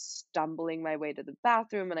and was stumbling my way to the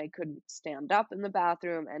bathroom, and I couldn't stand up in the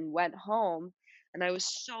bathroom, and went home, and I was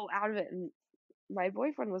so out of it. And my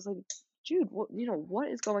boyfriend was like, Jude, what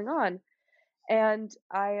is going on? And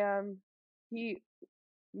he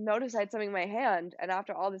noticed I had something in my hand, and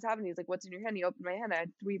after all this happened, he's like, "What's in your hand?" He opened my hand. I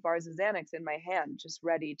had 3 bars of Xanax in my hand, just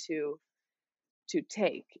ready to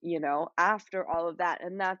take. After all of that,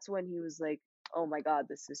 and that's when he was like, "Oh my God,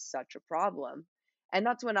 this is such a problem," and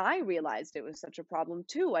that's when I realized it was such a problem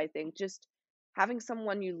too. I think just having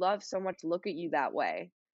someone you love so much look at you that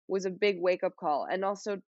way was a big wake up call, and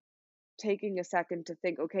also taking a second to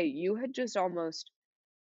think, okay, you had just almost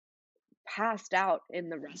passed out in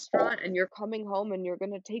the restaurant and you're coming home and you're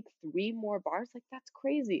going to take 3 more bars, like, that's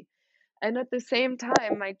crazy. And at the same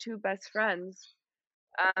time, my 2 best friends,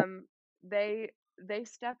 um, they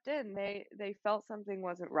stepped in. They felt something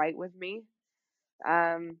wasn't right with me.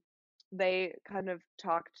 Um, they kind of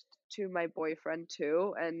talked to my boyfriend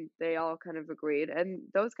too, and they all kind of agreed. And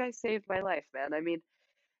those guys saved my life, man. I mean,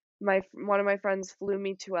 one of my friends flew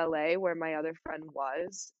me to LA where my other friend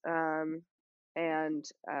was. And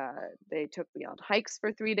they took me on hikes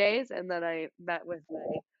for 3 days, and then I met with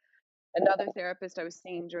another therapist I was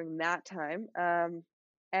seeing during that time.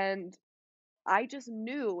 And I just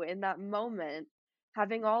knew in that moment,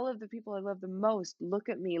 having all of the people I love the most look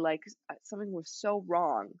at me like something was so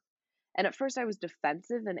wrong. And at first, I was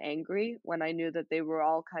defensive and angry when I knew that they were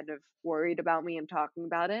all kind of worried about me and talking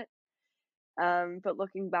about it. But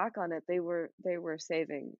looking back on it, they were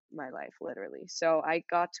saving my life literally. So I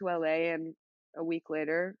got to LA, and a week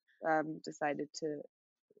later, decided to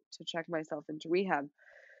check myself into rehab.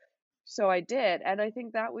 So I did, and I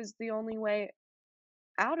think that was the only way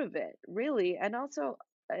out of it, really. And also,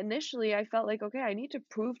 initially, I felt like, okay, I need to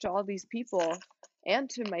prove to all these people and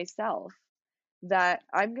to myself that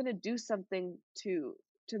I'm gonna do something to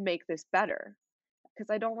make this better, because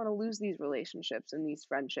I don't want to lose these relationships and these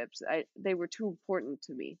friendships. They were too important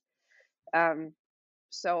to me. Um,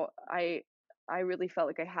 so I really felt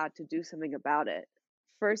like I had to do something about it.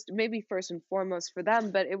 First, maybe first and foremost for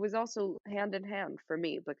them, but it was also hand in hand for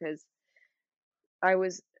me because I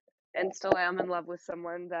was and still am in love with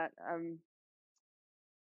someone that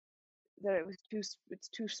it's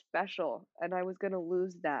too special, and I was going to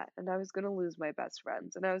lose that, and I was going to lose my best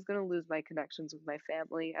friends, and I was going to lose my connections with my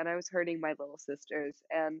family, and I was hurting my little sisters,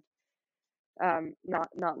 and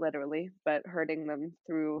not literally, but hurting them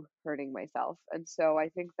through hurting myself. And so I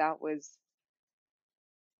think that was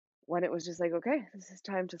when it was just like, okay, this is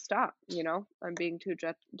time to stop. I'm being too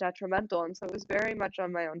detrimental, and so it was very much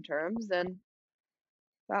on my own terms, and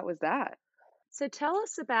that was that. So tell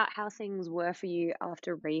us about how things were for you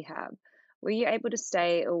after rehab. Were you able to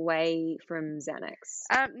stay away from Xanax?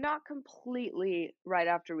 Not completely right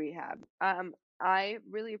after rehab. I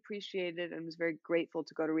really appreciated and was very grateful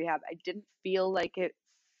to go to rehab. I didn't feel like it,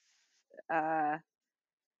 uh,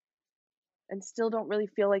 and still don't really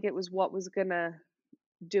feel like it was what was gonna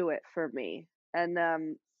do it for me. And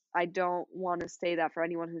I don't want to say that for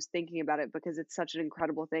anyone who's thinking about it, because it's such an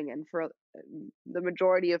incredible thing, and for the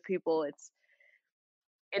majority of people,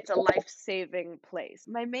 it's a life-saving place.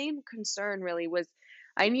 My main concern really was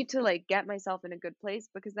I need to like get myself in a good place,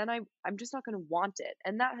 because then I'm just not going to want it.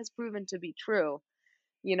 And that has proven to be true.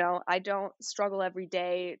 I don't struggle every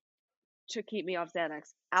day to keep me off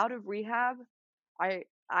Xanax. Out of rehab,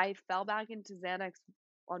 I fell back into Xanax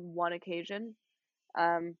on one occasion.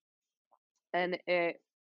 Um and it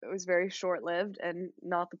was very short-lived and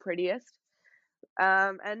not the prettiest.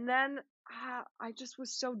 And then I just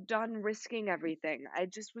was so done risking everything. I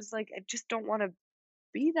just was like, I just don't want to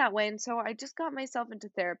be that way. And so I just got myself into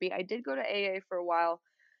therapy. I did go to AA for a while,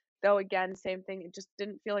 though again, same thing. It just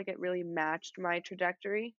didn't feel like it really matched my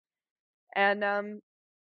trajectory. And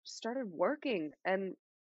started working. And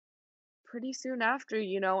pretty soon after,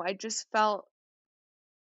 I just felt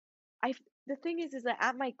I the thing is that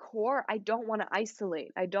at my core, I don't want to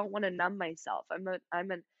isolate. I don't want to numb myself.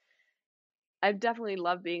 I definitely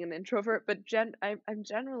love being an introvert, but I'm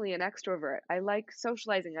generally an extrovert. I like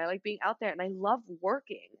socializing. I like being out there, and I love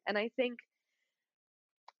working. And I think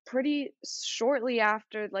pretty shortly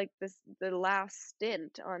after like the last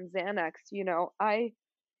stint on Xanax, I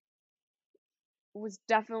was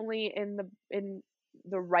definitely in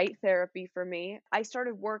the right therapy for me. I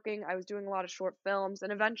started working, I was doing a lot of short films,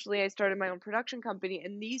 and eventually I started my own production company.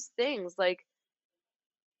 And these things, like,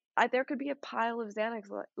 there could be a pile of Xanax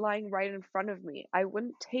lying right in front of me. I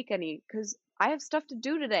wouldn't take any because I have stuff to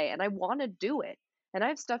do today and I want to do it. And I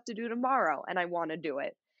have stuff to do tomorrow and I want to do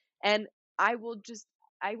it. And I will just,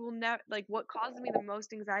 I will never, like, what causes me the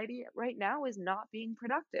most anxiety right now is not being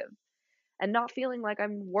productive and not feeling like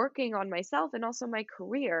I'm working on myself and also my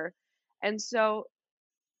career. And so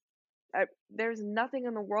there's nothing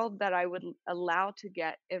in the world that I would allow to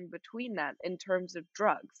get in between that in terms of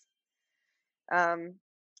drugs. Um,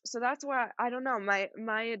 so that's why I don't know.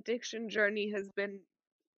 My addiction journey has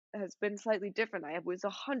been slightly different. I was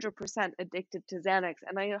 100% addicted to Xanax,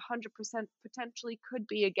 and I 100% potentially could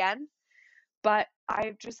be again. But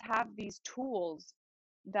I just have these tools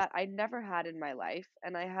that I never had in my life,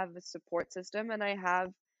 and I have a support system, and I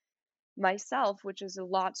have myself, which is a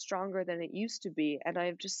lot stronger than it used to be, and I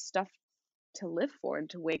have just stuff to live for and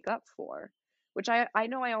to wake up for, which I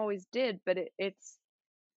know I always did, but it's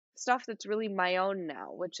stuff that's really my own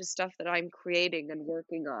now, which is stuff that I'm creating and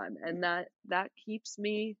working on. And that keeps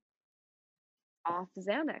me off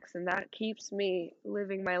Xanax, and that keeps me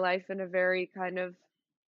living my life in a very kind of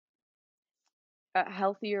a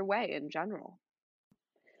healthier way in general.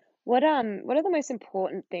 What are the most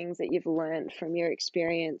important things that you've learned from your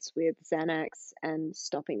experience with Xanax and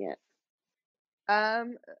stopping it?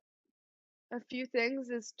 Um, a few things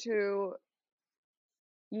is to,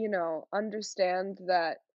 understand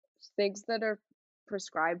that things that are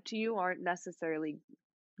prescribed to you aren't necessarily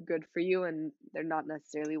good for you, and they're not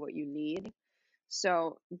necessarily what you need.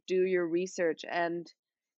 So do your research. And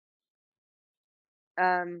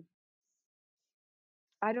um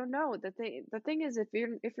I don't know. The thing is, if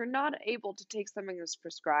you're not able to take something that's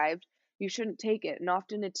prescribed, you shouldn't take it. And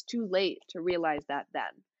often it's too late to realize that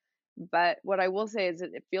then. But what I will say is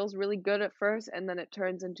that it feels really good at first, and then it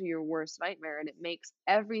turns into your worst nightmare, and it makes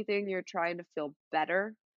everything you're trying to feel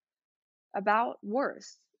better about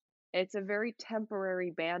worse. It's a very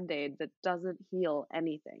temporary band-aid that doesn't heal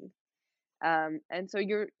anything. And so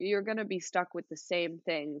you're gonna be stuck with the same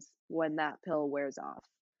things when that pill wears off,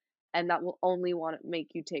 and that will only want to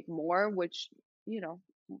make you take more, which, you know,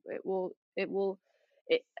 it will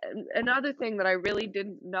another thing that I really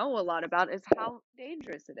didn't know a lot about is how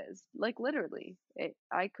dangerous it is. Like literally,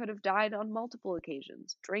 I could have died on multiple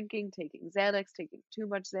occasions, drinking, taking Xanax, taking too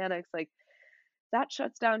much Xanax. Like that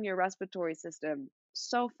shuts down your respiratory system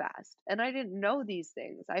so fast. And I didn't know these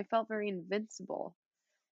things. I felt very invincible.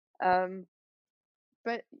 Um,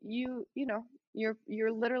 but you're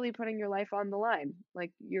literally putting your life on the line.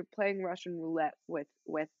 Like you're playing Russian roulette with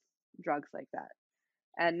drugs like that.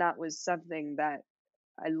 And that was something that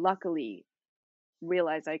I luckily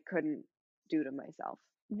realized I couldn't do to myself.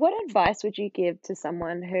 What advice would you give to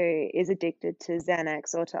someone who is addicted to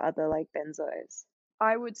Xanax or to other like benzos?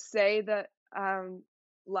 I would say that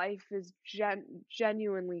life is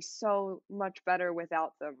genuinely so much better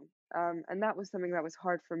without them. And that was something that was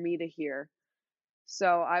hard for me to hear.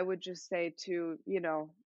 So I would just say to,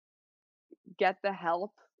 get the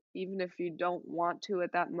help, even if you don't want to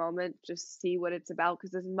at that moment, just see what it's about.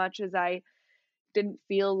 Because as much as I didn't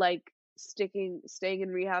feel like staying in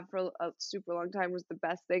rehab for a super long time was the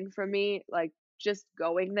best thing for me, like just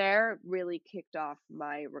going there really kicked off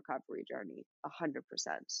my recovery journey 100%.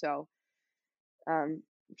 So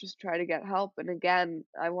just try to get help. And again,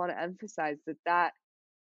 I want to emphasize that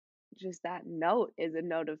just that note is a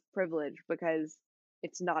note of privilege because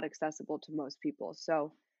it's not accessible to most people.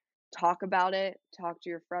 So talk about it, talk to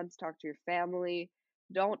your friends, talk to your family,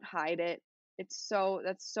 don't hide it. That's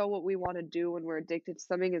so what we want to do when we're addicted to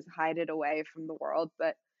something, is hide it away from the world.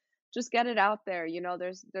 But just get it out there.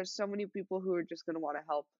 There's so many people who are just going to want to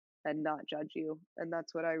help and not judge you, and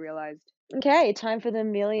that's what I realized. Okay, time for the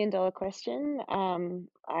 $1 million question.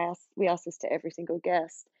 We ask this to every single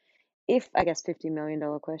guest. If, I guess, $50 million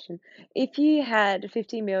question. If you had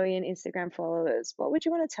 50 million Instagram followers, what would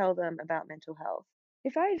you want to tell them about mental health?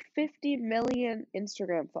 If I had 50 million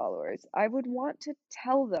Instagram followers, I would want to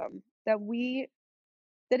tell them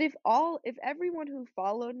if everyone who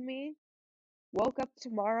followed me woke up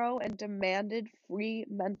tomorrow and demanded free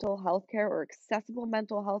mental health care or accessible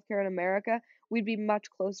mental health care in America, we'd be much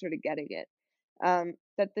closer to getting it.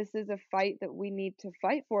 That this is a fight that we need to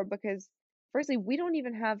fight for because, firstly, we don't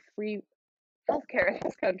even have free healthcare in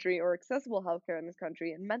this country or accessible healthcare in this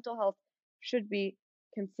country, and mental health should be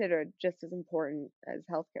considered just as important as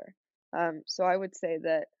healthcare. So I would say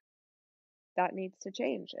that needs to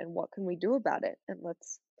change, and what can we do about it? And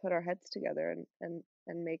let's put our heads together and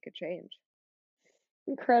make a change.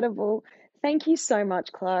 Incredible. Thank you so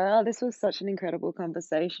much, Clara. This was such an incredible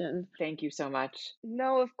conversation. Thank you so much.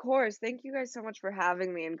 No, of course. Thank you guys so much for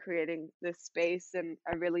having me and creating this space. And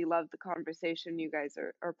I really love the conversation you guys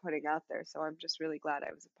are putting out there. So I'm just really glad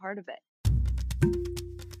I was a part of it.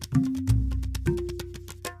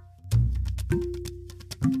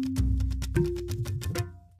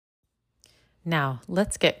 Now,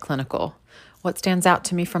 let's get clinical. What stands out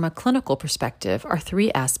to me from a clinical perspective are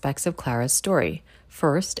 3 aspects of Clara's story.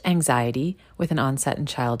 First, anxiety with an onset in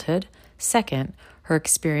childhood. Second, her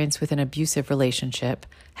experience with an abusive relationship,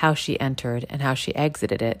 how she entered and how she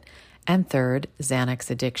exited it. And third, Xanax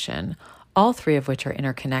addiction, all 3 of which are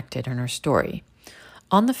interconnected in her story.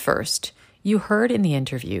 On the first, you heard in the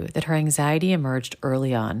interview that her anxiety emerged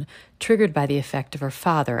early on, triggered by the effect of her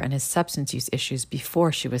father and his substance use issues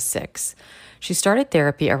before she was 6. She started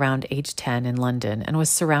therapy around age 10 in London and was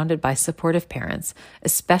surrounded by supportive parents,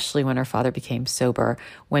 especially when her father became sober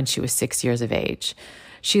when she was 6 years of age.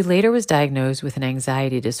 She later was diagnosed with an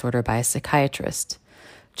anxiety disorder by a psychiatrist.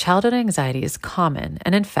 childhood anxiety is common,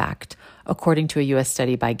 and in fact, according to a U.S.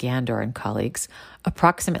 study by Gandor and colleagues,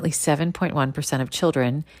 approximately 7.1% of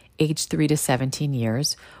children aged 3 to 17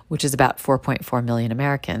 years, which is about 4.4 million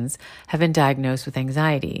Americans, have been diagnosed with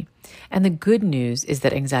anxiety. And the good news is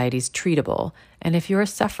that anxiety is treatable, and if you are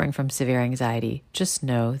suffering from severe anxiety, just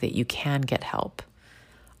know that you can get help.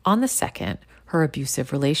 On the second, her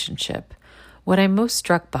abusive relationship. What I'm most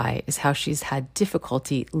struck by is how she's had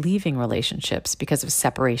difficulty leaving relationships because of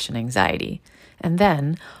separation anxiety. And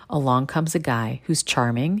then along comes a guy who's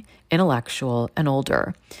charming, intellectual, and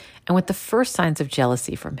older. And with the first signs of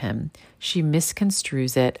jealousy from him, she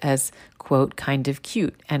misconstrues it as, quote, kind of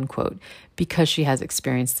cute, end quote, because she has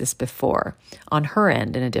experienced this before, on her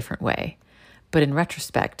end in a different way. But in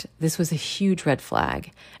retrospect, this was a huge red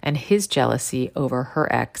flag, and his jealousy over her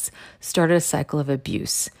ex started a cycle of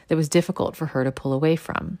abuse that was difficult for her to pull away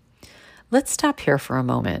from. Let's stop here for a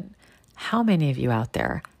moment. How many of you out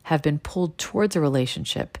there have been pulled towards a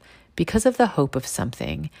relationship because of the hope of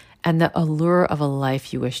something and the allure of a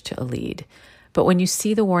life you wish to lead? But when you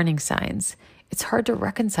see the warning signs, it's hard to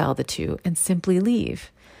reconcile the two and simply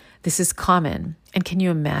leave. This is common, and can you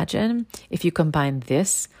imagine if you combine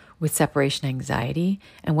this with separation anxiety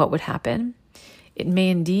and what would happen? It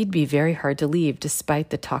may indeed be very hard to leave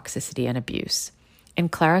despite the toxicity and abuse. In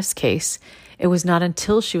Clara's case, it was not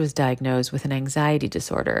until she was diagnosed with an anxiety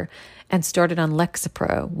disorder and started on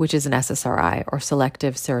Lexapro, which is an SSRI or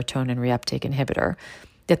selective serotonin reuptake inhibitor,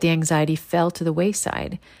 that the anxiety fell to the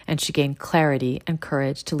wayside and she gained clarity and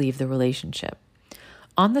courage to leave the relationship.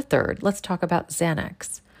 On the third, let's talk about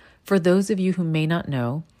Xanax. For those of you who may not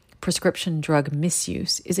know, prescription drug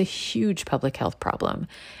misuse is a huge public health problem,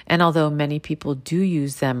 and although many people do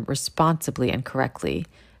use them responsibly and correctly,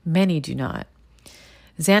 many do not.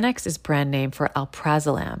 Xanax is brand name for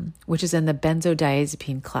alprazolam, which is in the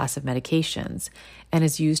benzodiazepine class of medications and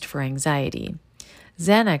is used for anxiety.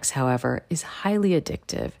 Xanax, however, is highly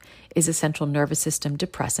addictive, is a central nervous system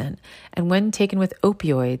depressant, and when taken with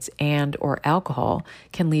opioids and or alcohol,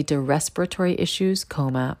 can lead to respiratory issues,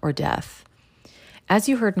 coma, or death. As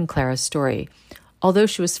you heard in Clara's story, although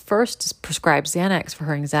she was first prescribed Xanax for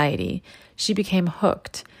her anxiety, she became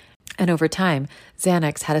hooked, and over time,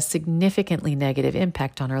 Xanax had a significantly negative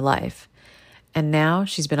impact on her life. And now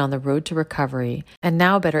she's been on the road to recovery and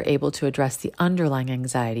now better able to address the underlying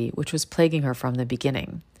anxiety which was plaguing her from the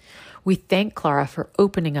beginning. We thank Clara for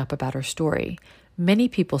opening up about her story. Many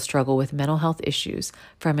people struggle with mental health issues,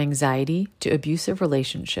 from anxiety to abusive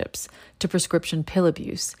relationships to prescription pill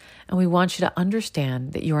abuse, and we want you to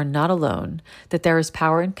understand that you are not alone, that there is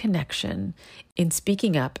power in connection, in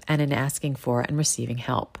speaking up, and in asking for and receiving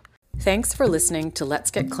help. Thanks for listening to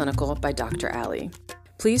Let's Get Clinical by Dr. Ali.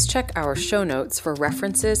 Please check our show notes for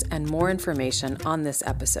references and more information on this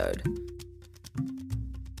episode.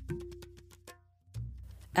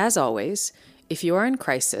 As always, if you are in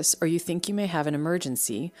crisis or you think you may have an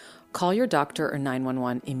emergency, call your doctor or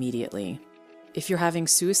 911 immediately. If you're having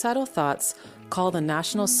suicidal thoughts, call the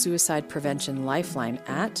National Suicide Prevention Lifeline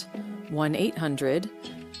at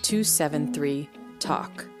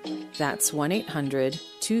 1-800-273-TALK. That's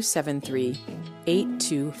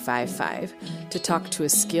 1-800-273-8255 to talk to a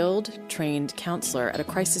skilled, trained counselor at a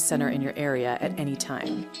crisis center in your area at any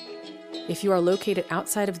time. If you are located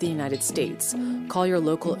outside of the United States, call your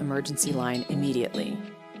local emergency line immediately.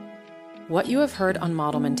 What you have heard on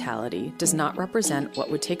Model Mentality does not represent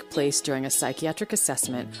what would take place during a psychiatric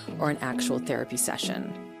assessment or an actual therapy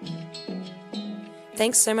session.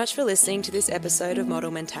 Thanks so much for listening to this episode of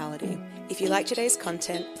Model Mentality. If you like today's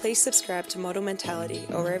content, please subscribe to Model Mentality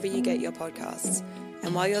or wherever you get your podcasts.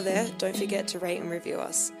 And while you're there, don't forget to rate and review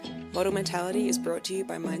us. Model Mentality is brought to you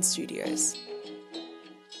by Mind Studios.